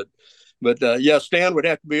else. But yeah, Stan would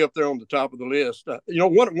have to be up there on the top of the list.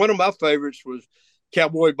 One of my favorites was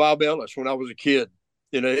Cowboy Bob Ellis when I was a kid.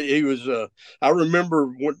 He was. I remember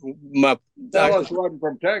when Ellis wasn't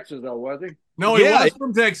from Texas though, was he? No, he was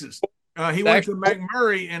from Texas. He went to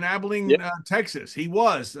McMurray in Abilene, Texas. He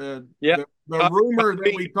was. The rumor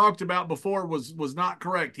that we talked about before was not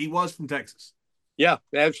correct. He was from Texas. Yeah,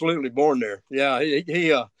 absolutely born there. Yeah,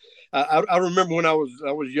 I remember when I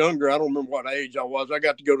was younger. I don't remember what age I was. I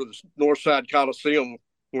got to go to the Northside Coliseum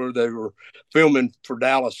where they were filming for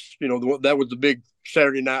Dallas. That was the big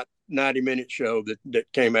Saturday night 90-minute show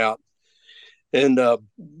that came out. And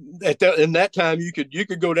in that time, you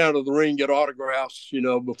could go down to the ring, get autographs,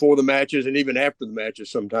 before the matches and even after the matches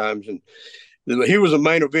sometimes. And he was a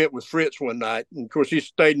main event with Fritz one night, and of course he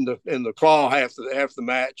stayed in the claw half the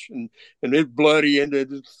match, and it's bloody and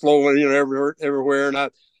it's flowing, everywhere.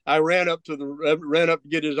 And I ran up to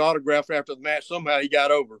get his autograph after the match. Somehow he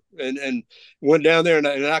got over and went down there, and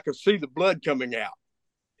I could see the blood coming out.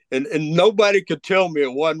 And nobody could tell me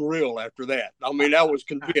it wasn't real after that. I mean, I was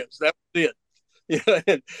convinced that was it.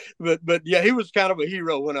 Yeah, but yeah, he was kind of a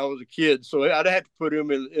hero when I was a kid, so I'd have to put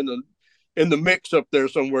him in the mix up there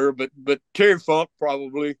somewhere. But Terry Funk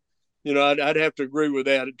probably, I'd have to agree with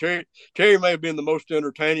that. Terry may have been the most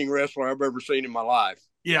entertaining wrestler I've ever seen in my life.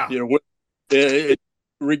 Yeah,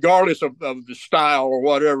 regardless of the style or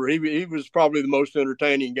whatever, he was probably the most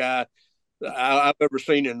entertaining guy I've ever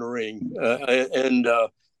seen in the ring,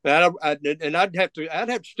 And I'd have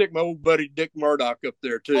to stick my old buddy Dick Murdoch up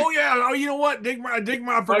there too. Oh yeah. Oh, you know what, Dick Murdoch.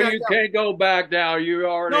 I forgot. You can't go back now. You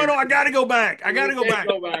already. No, I got to go back. I got to go back.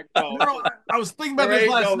 Go back. No, I was thinking about There this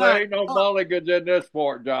ain't last no, night. there ain't no mulligans in this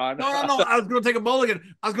sport, John. No. I was going to take a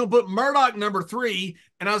mulligan. I was going to put Murdoch number 3,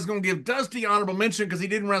 and I was going to give Dusty honorable mention because he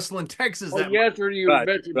didn't wrestle in Texas Well, that much. yesterday you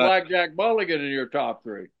mentioned Blackjack Mulligan in your top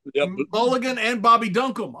 3. Yep. Mulligan and Bobby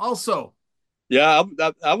Duncombe also. Yeah,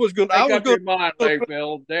 I was going. I was Make up going. your mind,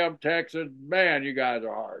 Layfield. Damn Texans, man, you guys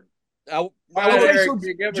are hard. Okay, Eric, so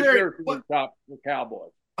you give us Jerry, your top the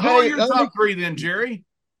Cowboys. Who are your top 3 then, Jerry?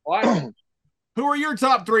 What? Who are your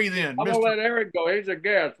top 3 then? I'm gonna let Eric go. He's a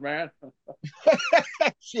guest, man.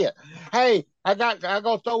 Shit. Hey, I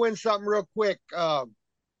gotta throw in something real quick.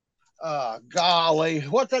 Golly,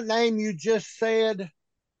 what's the name you just said?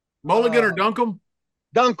 Mulligan or Duncombe?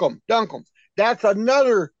 Duncombe. That's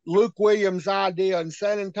another Luke Williams idea in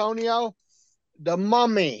San Antonio. The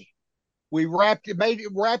Mummy. We wrapped him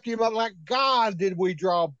up like God. Did we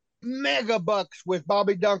draw mega bucks with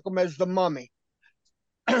Bobby Duncombe as the Mummy?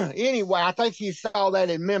 Anyway, I think you saw that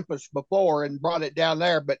in Memphis before and brought it down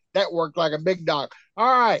there, but that worked like a big dog. All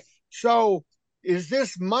right. So is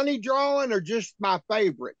this money drawing or just my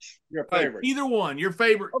favorites? Your favorite. Either one. Your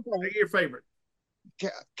favorite. Okay. Your favorite.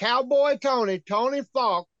 Cowboy Tony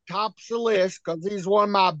Falk tops the list because he's one of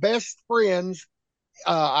my best friends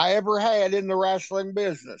I ever had in the wrestling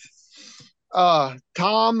business.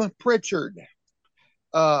 Tom Pritchard.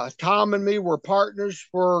 Tom and me were partners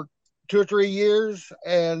for 2 or 3 years,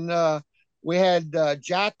 and we had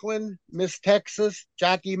Jacqueline, Miss Texas,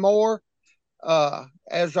 Jackie Moore,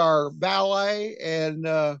 as our valet,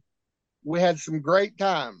 and we had some great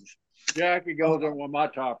times. Jackie goes in with my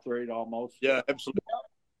top 3 almost. Yeah, absolutely.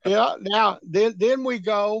 Yeah. Now then we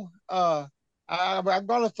go. I'm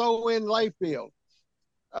going to throw in Layfield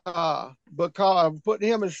because I'm putting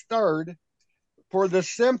him as third for the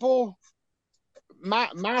simple.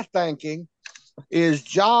 My thinking is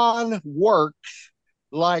John works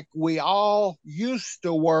like we all used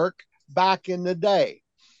to work back in the day.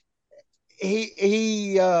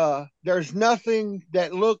 He there's nothing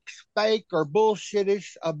that looks fake or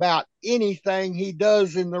bullshittish about anything he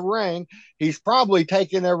does in the ring. He's probably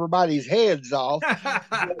taking everybody's heads off.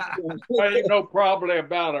 Ain't no problem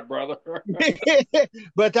about it, brother.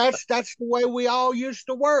 But that's the way we all used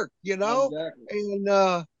to work, you know. Exactly.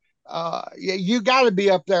 And you got to be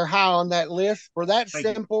up there high on that list for that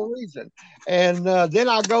simple reason. And then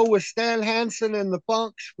I go with Stan Hansen and the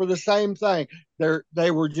Funks for the same thing. They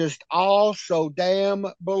were just all so damn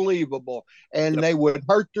believable, and they would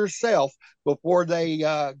hurt themselves before they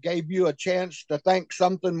gave you a chance to think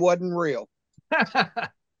something wasn't real.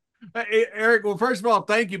 Hey, Eric, well, first of all,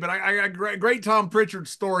 thank you. But I got great Tom Pritchard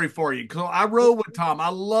story for you. Because I rode with Tom. I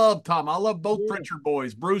love Tom. I love both Pritchard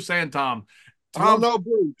boys, Bruce and Tom. I don't know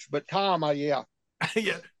Bruce, but Tom, yeah.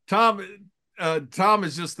 Yeah, Tom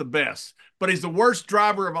is just the best. But he's the worst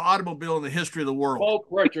driver of an automobile in the history of the world. Both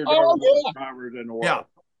Pritchard are the worst drivers in the world. Yeah.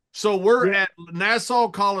 So we're at Nassau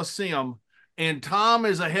Coliseum, and Tom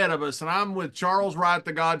is ahead of us, and I'm with Charles Wright,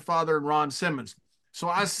 the Godfather, and Ron Simmons. So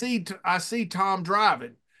I see Tom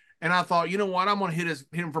driving, and I thought, you know what, I'm going to hit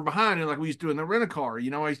him from behind, and like we used to do in the rent-a-car. You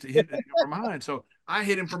know, I used to hit him from behind. So I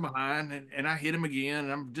hit him from behind, and I hit him again,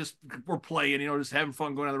 and we're playing, you know, just having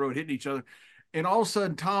fun going down the road, hitting each other. And all of a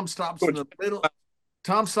sudden, Tom stops in the middle.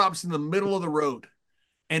 Tom stops in the middle of the road,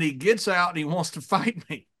 and he gets out and he wants to fight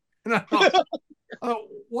me. And I thought,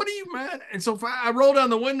 what are you, man? And so I roll down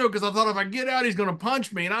the window because I thought if I get out, he's going to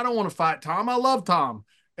punch me, and I don't want to fight Tom. I love Tom.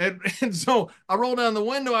 And so I roll down the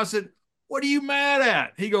window. I said, what are you mad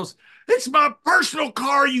at? He goes, it's my personal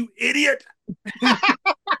car, you idiot.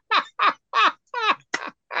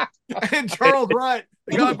 And Charles Wright,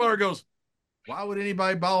 the Godfather, goes, why would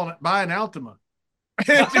anybody buy an Altima?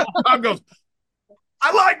 And Tom goes,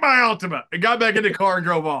 I like my Altima. And got back in the car and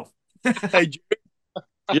drove off. Hey,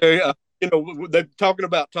 yeah, you know, they're talking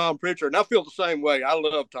about Tom Pritchard, and I feel the same way. I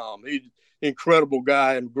love Tom. He's an incredible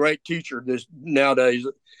guy and great teacher nowadays.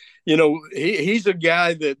 You know, he's a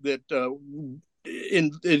guy that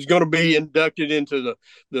is going to be inducted into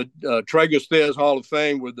the Tragus Thez Hall of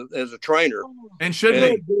Fame as a trainer, and should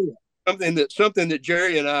be something that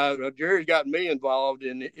Jerry's gotten me involved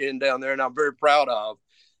in down there, and I'm very proud of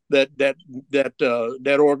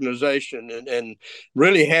that organization, and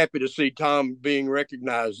really happy to see Tom being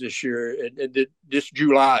recognized this year, this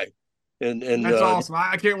July, and that's awesome.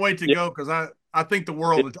 I can't wait to go because I think the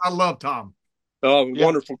world. I love Tom. Oh,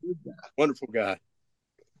 wonderful guy.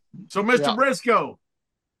 So, Mr. Briscoe,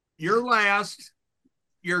 your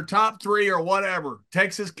top 3 or whatever,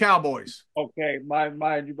 Texas Cowboys. Okay, my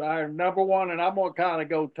number one, and I'm gonna kind of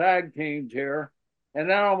go tag teams here, and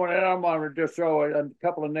then I'm gonna just throw a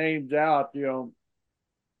couple of names out. You know,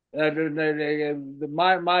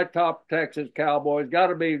 My top Texas Cowboys got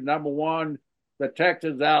to be number one, the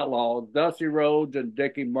Texas Outlaws, Dusty Rhodes and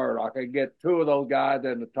Dickie Murdoch. I get two of those guys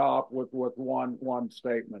in the top with one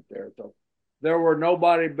statement there. So there were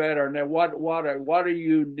nobody better. And then what a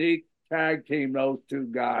unique tag team those two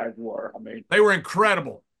guys were. I mean, they were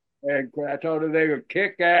incredible. And I told you they could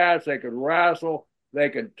kick ass, they could wrestle, they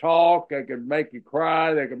could talk, they could make you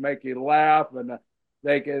cry, they could make you laugh, and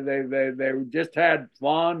they just had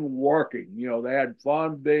fun working. You know, they had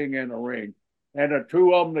fun being in the ring, and the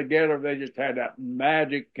two of them together, they just had that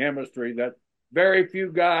magic chemistry that very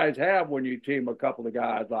few guys have when you team a couple of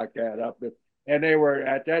guys like that up. And they were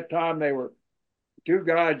at that time they were two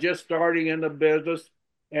guys just starting in the business,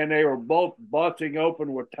 and they were both busting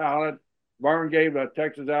open with talent. Vern gave the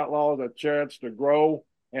Texas Outlaws a chance to grow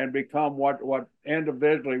and become what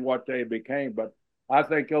individually what they became. But I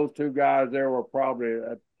think those two guys there were probably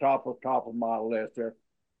at top of my list there.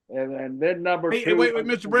 And then number two. Wait,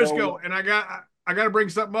 Mr. Briscoe, and I got to bring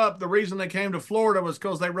something up. The reason they came to Florida was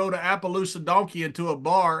because they rode an Appaloosa donkey into a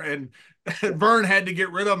bar, and Vern had to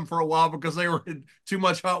get rid of them for a while because they were in too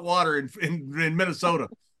much hot water in Minnesota.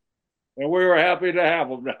 And we were happy to have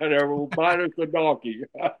them there, minus the donkey.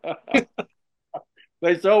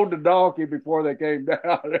 They sold the donkey before they came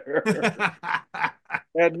down there.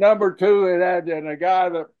 And number two, and a guy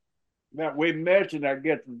that we mentioned that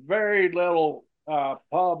gets very little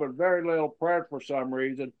pub and very little press for some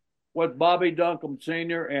reason was Bobby Duncombe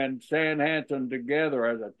Sr. and Stan Hansen together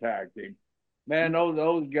as a tag team. Man,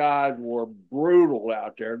 those guys were brutal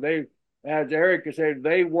out there. They, as Eric said,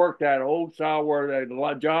 they worked that old style where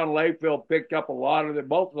John Layfield picked up a lot of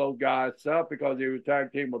both of those guys' stuff because he was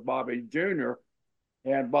tag team with Bobby Jr.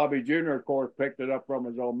 And Bobby Jr., of course, picked it up from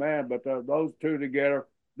his old man. But those two together,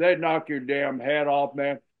 they'd knock your damn head off,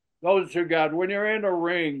 man. Those two guys, when you're in the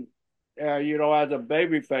ring, you know, as a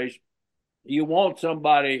babyface, you want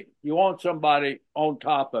somebody on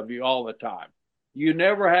top of you all the time. You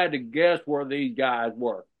never had to guess where these guys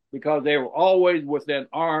were because they were always within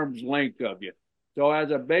arm's length of you. So as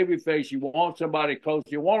a babyface, you want somebody close.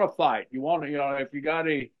 You want to fight. You want to, you know, if you got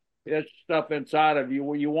any stuff inside of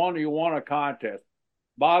you, you want a contest.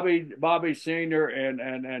 Bobby Senior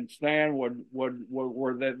and Stan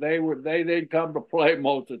they'd come to play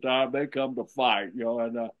most of the time. They come to fight, you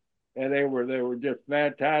know, and they were just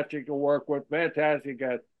fantastic to work with, fantastic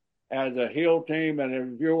as a heel team,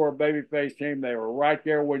 and if you were a babyface team, they were right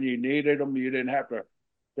there when you needed them. You didn't have to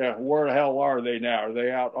where the hell are they now? Are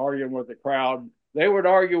they out arguing with the crowd? They would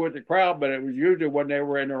argue with the crowd, but it was usually when they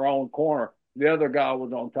were in their own corner. The other guy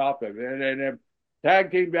was on top of it. And tag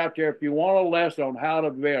teams out there, if you want a lesson on how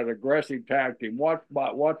to be an aggressive tag team, watch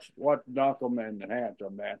Duncombe and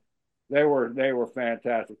Hansen, man. They were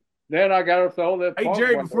fantastic. Then I got to throw that. Hey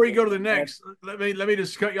Jerry, before you go to the next, let me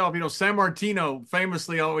just cut you off. You know, Sammartino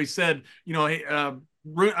famously always said, you know,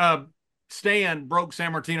 Stan broke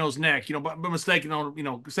Sammartino's neck, you know, but mistaken on, you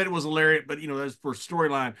know, said it was a lariat, but, you know, that's for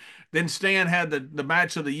storyline. Then Stan had the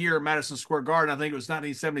match of the year at Madison Square Garden. I think it was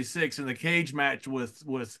 1976 in the cage match with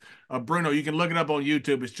Bruno. You can look it up on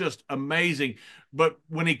YouTube. It's just amazing. But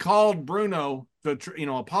when he called Bruno to, you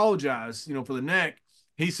know, apologize, you know, for the neck,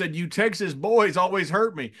 he said, "You Texas boys always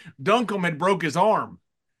hurt me." Duncombe had broke his arm.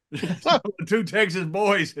 So the two Texas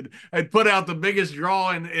boys had put out the biggest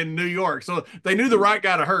draw in New York. So they knew the right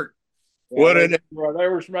guy to hurt. Yeah, they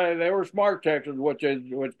were smart Texans, which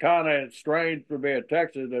was kind of strange for being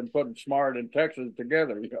Texas and putting smart and Texas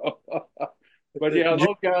together, you know. But yeah,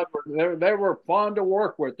 those guys they were fun to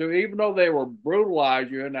work with too, even though they were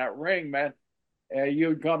brutalize you in that ring, man.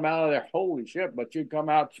 You'd come out of there, holy shit! But you'd come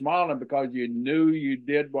out smiling because you knew you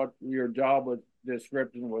did what your job was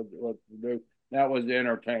description was to do. That was to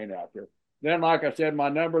entertain out there. Then, like I said, my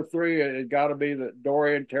number three it got to be the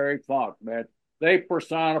Dory and Terry Funk, man. They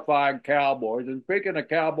personified Cowboys. And speaking of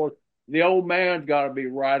Cowboys, the old man's got to be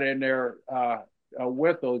right in there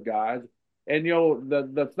with those guys. And, you know,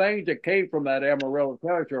 the things that came from that Amarillo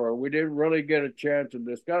territory, we didn't really get a chance to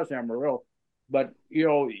discuss Amarillo. But, you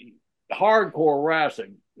know, hardcore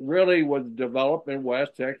wrestling really was developed in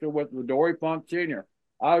West Texas with the Dory Funk Sr.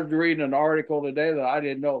 I was reading an article today that I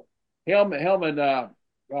didn't know. Him and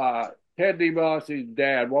Ted DiBiase's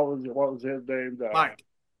dad, what was his name?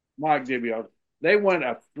 Mike DiBiase. They went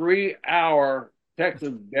a 3-hour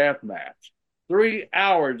Texas death match. 3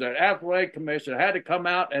 hours. The athletic commission had to come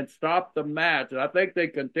out and stop the match. And I think they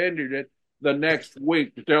continued it the next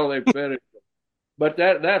week until they finished it. But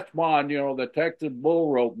that's mine, you know, the Texas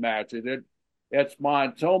bull rope matches. It's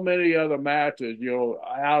mine. So many other matches, you know,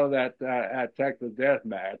 out of that Texas death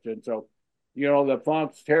match. And so, you know, the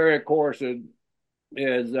Funk's Terry, of course, is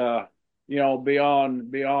you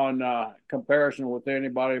beyond comparison with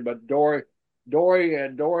anybody. But Dory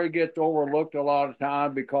gets overlooked a lot of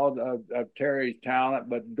time because of Terry's talent.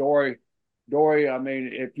 But Dory, I mean,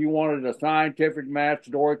 if you wanted a scientific match,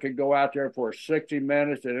 Dory could go out there for 60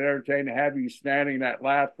 minutes and entertain, have you standing that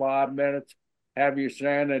last 5 minutes, have you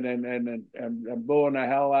standing and booing the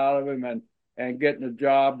hell out of him and getting the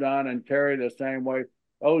job done. And Terry the same way.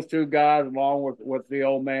 Those two guys, along with the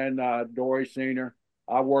old man, Dory Sr.,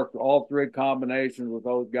 I worked all three combinations with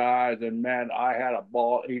those guys, and man, I had a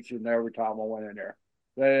ball each and every time I went in there.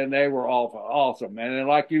 And they were awesome. And then,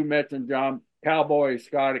 like you mentioned, John, Cowboy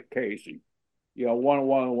Scotty Casey, one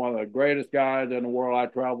of the greatest guys in the world. I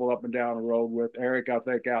traveled up and down the road with Eric. I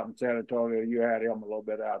think out in San Antonio, you had him a little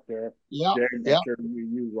bit out there. Yeah, James, I'm sure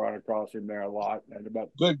you run across him there a lot. And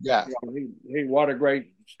good guy. He what a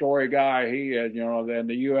great story guy he is. Then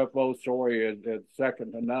the UFO story is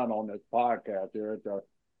second to none on this podcast. Here, it's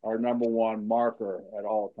our number one marker at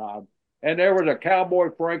all times. And there was a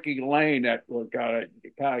Cowboy Frankie Lane that was kind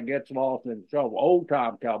of gets lost in trouble. Old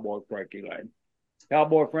time Cowboy Frankie Lane.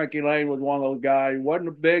 Cowboy Frankie Lane was one of those guys. He wasn't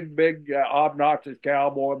a big, obnoxious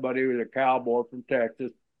cowboy, but he was a cowboy from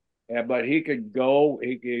Texas. But he could go.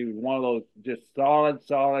 He was one of those just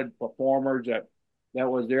solid performers that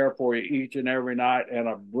was there for you each and every night, and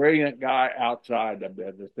a brilliant guy outside the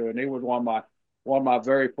business too. And he was one of my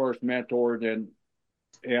very first mentors in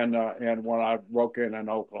when I broke in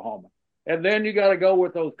Oklahoma. And then you got to go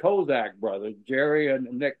with those Kozak brothers, Jerry and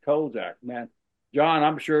Nick Kozak, man. John,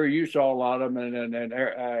 I'm sure you saw a lot of them,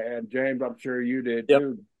 and James, I'm sure you did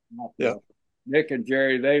too. Yeah. Nick and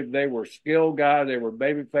Jerry, they were skilled guys. They were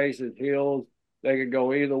baby faces, heels. They could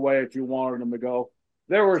go either way if you wanted them to go.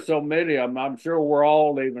 There were so many of them. I'm sure we're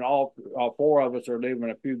all leaving. All four of us are leaving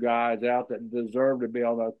a few guys out that deserve to be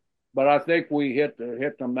on those. But I think we hit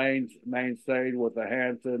the main stage with the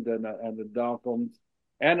Hansons and the Duncans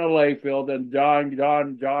and the Layfield, and John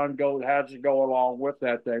has to go along with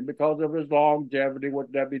that thing because of his longevity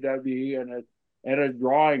with WWE and his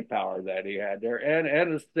drawing power that he had there,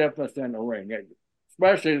 and his stiffness in the ring,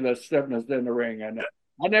 especially the stiffness in the ring. And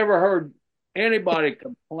I never heard anybody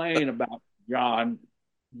complain about John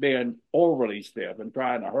being overly stiff and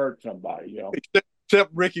trying to hurt somebody,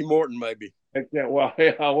 Except Ricky Morton, maybe. Well,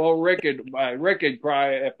 Ricky'd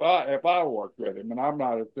cry if I worked with him, and I'm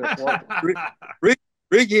not a stiff worker.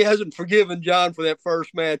 Ricky hasn't forgiven John for that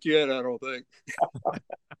first match yet, I don't think.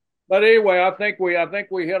 But anyway, I think we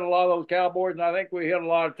hit a lot of those Cowboys, and I think we hit a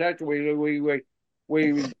lot of Texas. We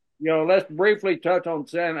let's briefly touch on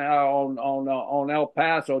on El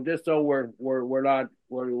Paso, just so we're not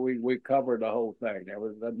we covered the whole thing. There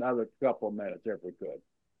was another couple of minutes if we could.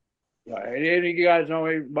 Any of you guys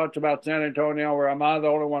know much about San Antonio, or am I the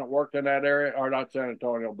only one that worked in that area? Or not San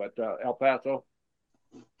Antonio, but El Paso?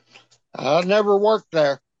 I never worked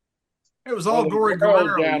there. It was all Gory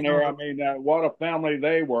Guerrero down there. I mean, what a family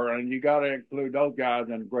they were, and you got to include those guys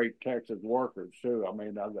in great Texas workers too. I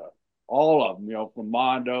mean, all of them, from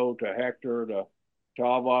Mondo to Hector to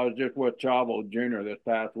Chavo. I was just with Chavo Jr. this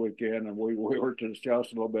past weekend, and we were to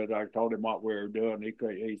discuss a little bit. I told him what we were doing.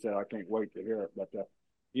 He said, "I can't wait to hear it." But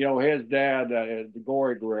his dad,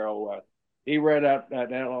 Gory Guerrero, he read up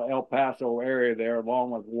that El Paso area there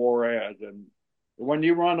along with Juarez. And when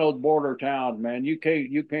you run those border towns, man, you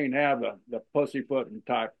can't have the pussyfooting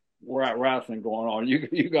type wrestling going on.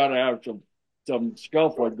 You got to have some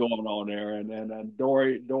scuffling going on there. And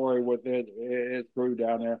Dory with his crew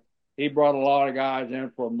down there, he brought a lot of guys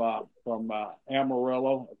in from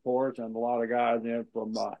Amarillo, of course, and a lot of guys in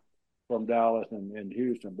from Dallas and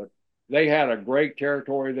Houston. But they had a great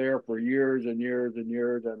territory there for years and years and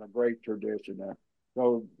years, and a great tradition there.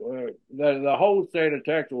 So the whole state of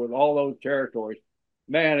Texas with all those territories,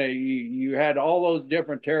 man, you had all those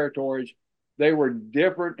different territories. They were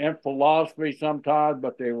different in philosophy sometimes,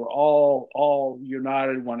 but they were all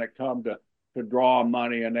united when it come to drawing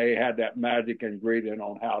money, and they had that magic ingredient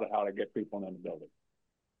on how to get people in the building.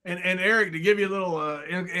 And Eric, to give you a little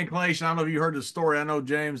inclination, I don't know if you heard the story. I know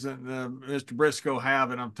James and Mr. Briscoe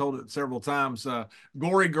have, and I've told it several times.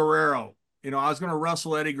 Gory Guerrero. I was going to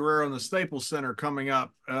wrestle Eddie Guerrero in the Staples Center coming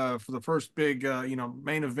up for the first big,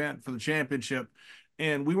 main event for the championship.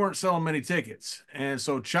 And we weren't selling many tickets. And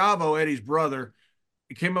so Chavo, Eddie's brother,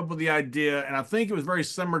 came up with the idea, and I think it was very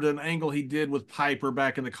similar to an angle he did with Piper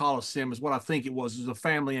back in the Coliseum, is what I think it was. It was a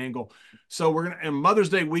family angle. So and Mother's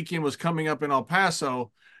Day weekend was coming up in El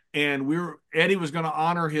Paso, and Eddie was going to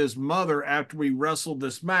honor his mother after we wrestled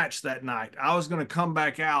this match that night. I was going to come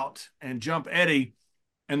back out and jump Eddie,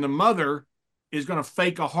 and the mother is going to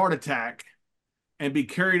fake a heart attack and be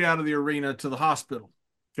carried out of the arena to the hospital.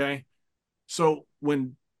 Okay. So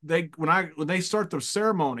when when they start the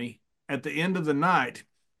ceremony at the end of the night,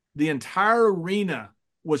 the entire arena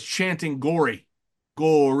was chanting "Gory,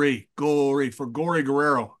 Gory, Gory" for Gory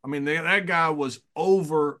Guerrero. I mean, that guy was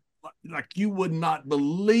over like you would not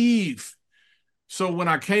believe. So when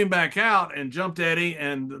I came back out and jumped Eddie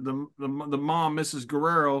and the mom, Mrs.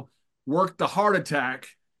 Guerrero, worked the heart attack,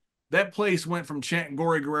 that place went from chanting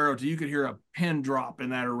Gory Guerrero to you could hear a pin drop in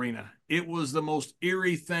that arena. It was the most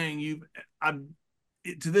eerie thing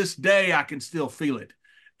to this day, I can still feel it.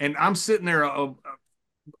 And I'm sitting there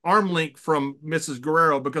arm length from Mrs.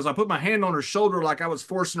 Guerrero because I put my hand on her shoulder like I was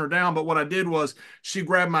forcing her down. But what I did was she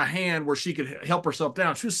grabbed my hand where she could help herself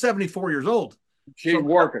down. She was 74 years old. She's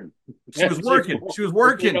working. She was working. She was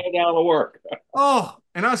working. Go down to work. Oh,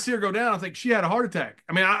 and I see her go down. I think she had a heart attack.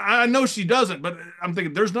 I mean, I know she doesn't, but I'm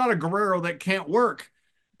thinking there's not a Guerrero that can't work.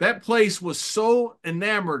 That place was so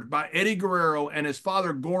enamored by Eddie Guerrero and his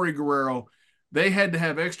father, Gory Guerrero. They had to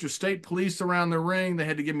have extra state police around the ring. They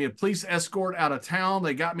had to give me a police escort out of town.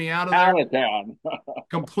 They got me out of there. Out of town.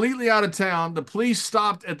 Completely out of town. The police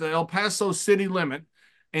stopped at the El Paso city limit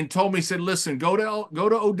and told me, said, listen, go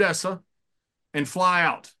to Odessa and fly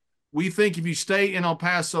out. We think if you stay in El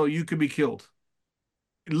Paso, you could be killed.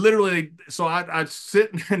 Literally, so I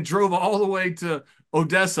sit and drove all the way to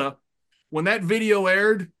Odessa. When that video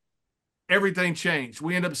aired, everything changed.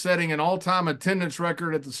 We ended up setting an all-time attendance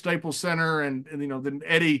record at the Staples Center, and then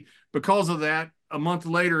Eddie, because of that, a month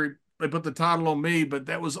later, they put the title on me, but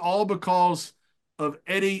that was all because of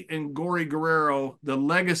Eddie and Gory Guerrero, the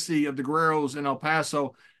legacy of the Guerreros in El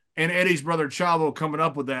Paso, and Eddie's brother Chavo coming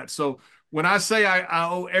up with that. So when I say I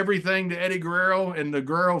owe everything to Eddie Guerrero and the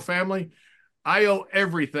Guerrero family, I owe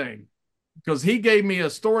everything because he gave me a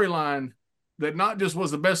storyline that not just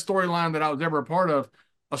was the best storyline that I was ever a part of,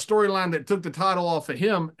 a storyline that took the title off of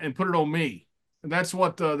him and put it on me. And that's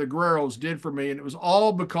what the Guerreros did for me. And it was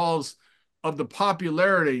all because of the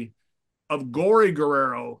popularity of Gory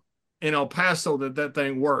Guerrero in El Paso that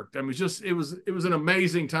thing worked. I mean, it was an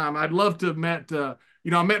amazing time. I'd love to have met, I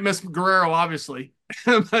met Miss Guerrero, obviously,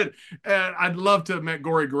 but I'd love to have met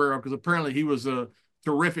Gory Guerrero because apparently he was a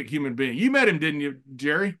terrific human being. You met him, didn't you,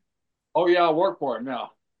 Jerry? Oh, yeah, I work for him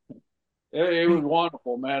now. It was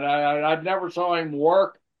wonderful, man. I never saw him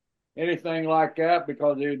work anything like that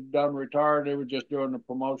because he'd done retired. He was just doing a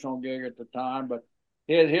promotional gig at the time. But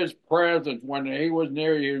his presence when he was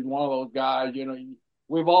near you, he was one of those guys,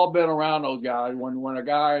 we've all been around those guys. When a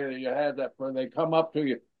guy you had that, they come up to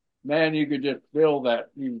you, man, you could just feel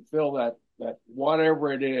that. You can feel that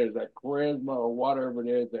whatever it is, that charisma or whatever it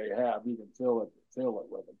is they have, you can feel it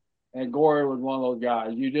with them. And Gory was one of those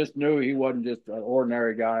guys. You just knew he wasn't just an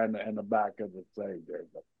ordinary guy in the back of the stage there.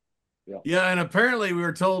 But, yeah, and apparently we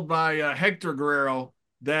were told by Hector Guerrero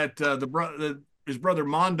that his brother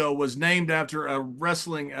Mondo was named after a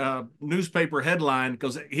wrestling newspaper headline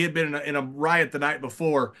because he had been in a riot the night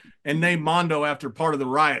before and named Mondo after part of the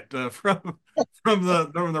riot from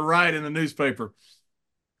the riot in the newspaper.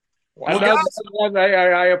 Well, if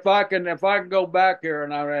I can go back here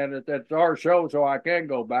and it's our show, so I can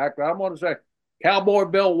go back. But I'm going to say, Cowboy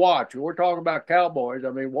Bill Watts. We're talking about Cowboys.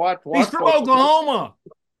 I mean, Watts. He's from Oklahoma.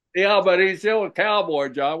 Yeah, but he's still a Cowboy,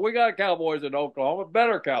 John. We got Cowboys in Oklahoma,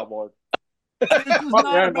 better Cowboys. A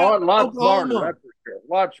lot smarter, that's for sure.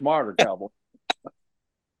 A lot smarter Cowboys.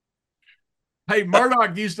 Hey,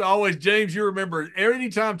 Murdoch used to always, James, you remember,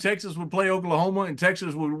 anytime Texas would play Oklahoma and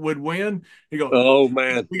Texas would win, he goes, "Oh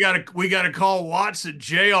man, we gotta call Watts and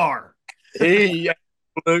JR." He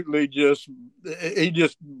absolutely just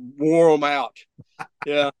wore them out.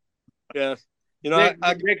 Yeah.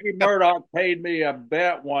 Dickie Murdoch paid me a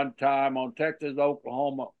bet one time on Texas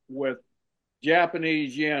Oklahoma with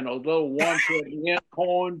Japanese yen, those little 1 cent yen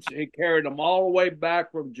coins. He carried them all the way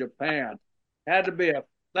back from Japan. Had to be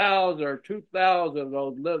 1,000 or 2,000 of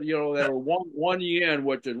those little, they were one yen,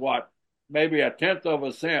 which is what, maybe 1/10 of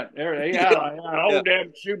a cent. He had a whole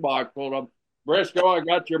damn shoebox full of them. Briscoe, I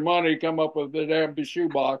got your money. Come up with the damn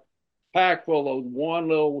shoebox packed full of those 1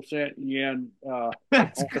 little cent yen.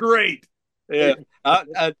 That's great. Yeah,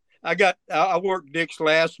 I worked Dick's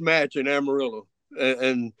last match in Amarillo,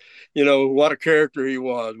 and what a character he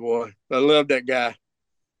was, boy. I love that guy.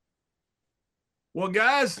 Well,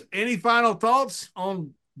 guys, any final thoughts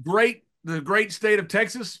on the great state of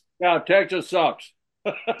Texas? Yeah, Texas sucks.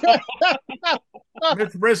 Mr.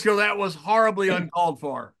 Briscoe, that was horribly uncalled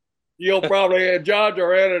for. You'll probably judge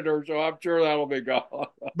our editor, so I'm sure that'll be gone.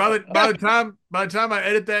 By the time I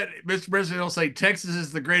edit that, Mr. Briscoe will say Texas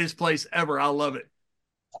is the greatest place ever. I love it.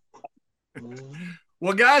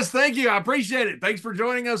 Well, guys, thank you. I appreciate it. Thanks for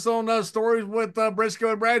joining us on Stories with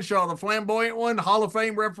Briscoe and Bradshaw, the flamboyant one, Hall of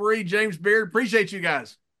Fame referee James Beard. Appreciate you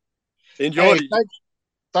guys. Enjoy it.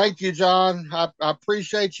 Thank you, John. I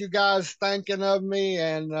appreciate you guys thinking of me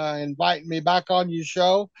and inviting me back on your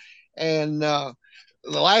show. And the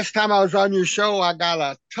last time I was on your show, I got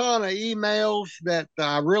a ton of emails that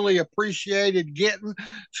I really appreciated getting.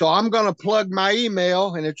 So I'm going to plug my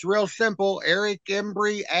email, and it's real simple: Eric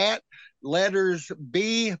Embry at letters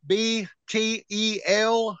BBTEL.com.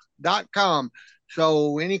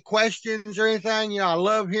 So any questions or anything, I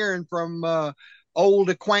love hearing from old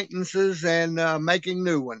acquaintances and making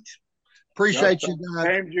new ones. Appreciate you guys.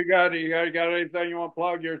 James, you got anything you want to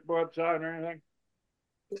plug, your website or anything?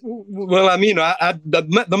 Well, I mean,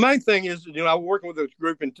 the main thing is, I'm working with a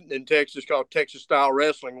group in Texas called Texas Style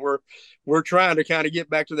Wrestling. We're trying to kind of get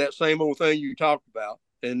back to that same old thing you talked about,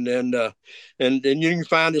 and you can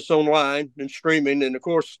find us online and streaming. And of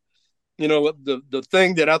course, the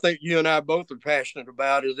thing that I think you and I both are passionate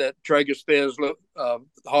about is that Tragus Fez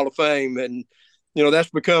Hall of Fame, and that's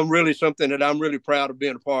become really something that I'm really proud of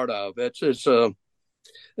being a part of. It's a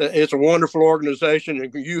wonderful organization,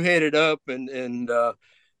 and you head it up, and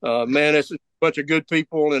man, it's a bunch of good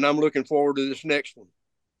people, and I'm looking forward to this next one.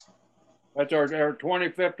 That's our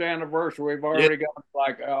 25th anniversary. We've already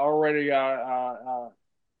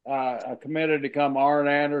got committed to come Arn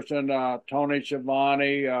Anderson, Tony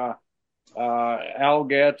Schiavone, Al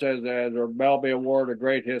Getz as our Belby Award, a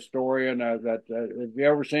great historian. If you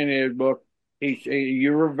ever seen his book,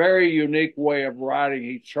 you're a very unique way of writing.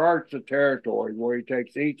 He charts the territory where he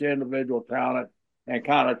takes each individual talent and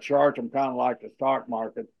kind of charts them, kind of like the stock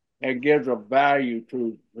market, and gives a value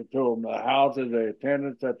to them, the houses, the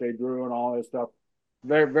attendance that they drew, and all this stuff.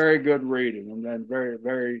 Very, very good reading, and then very,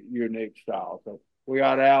 very unique style. So we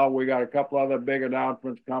got Al. We got a couple other big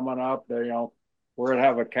announcements coming up. We're going to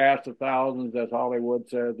have a cast of thousands, as Hollywood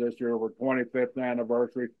says, this year. We're 25th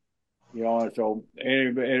anniversary. And so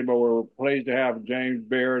anybody, we're pleased to have James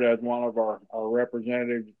Beard as one of our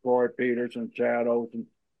representatives, Troy Peterson, Chad Olson,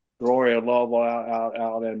 Gloria Lovell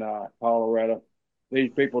out in Colorado.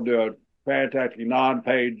 These people do a fantastic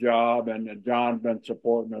non-paid job, and John's been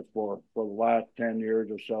supporting us for the last 10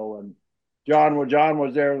 years or so. And John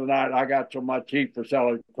was there tonight. I got so much heat for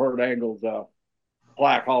selling Kurt Angle's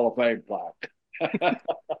plaque, Hall of Fame plaque.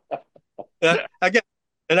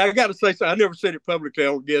 I got to say something. I never said it publicly,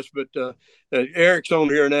 I guess, but Eric's on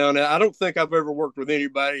here now. Now, I don't think I've ever worked with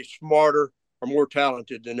anybody smarter or more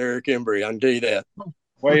talented than Eric Embry. I can tell you that.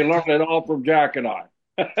 Well, you learned it all from Jack and I.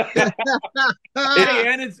 Hey,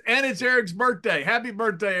 and it's Eric's birthday. Happy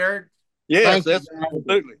birthday, Eric. Yes, that's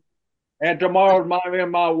absolutely. And tomorrow's me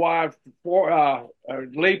and my wife's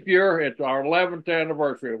leap year. It's our 11th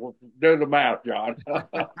anniversary. We'll do the math, John.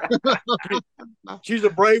 She's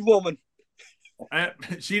a brave woman.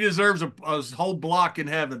 She deserves a whole block in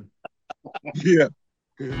heaven. Yeah.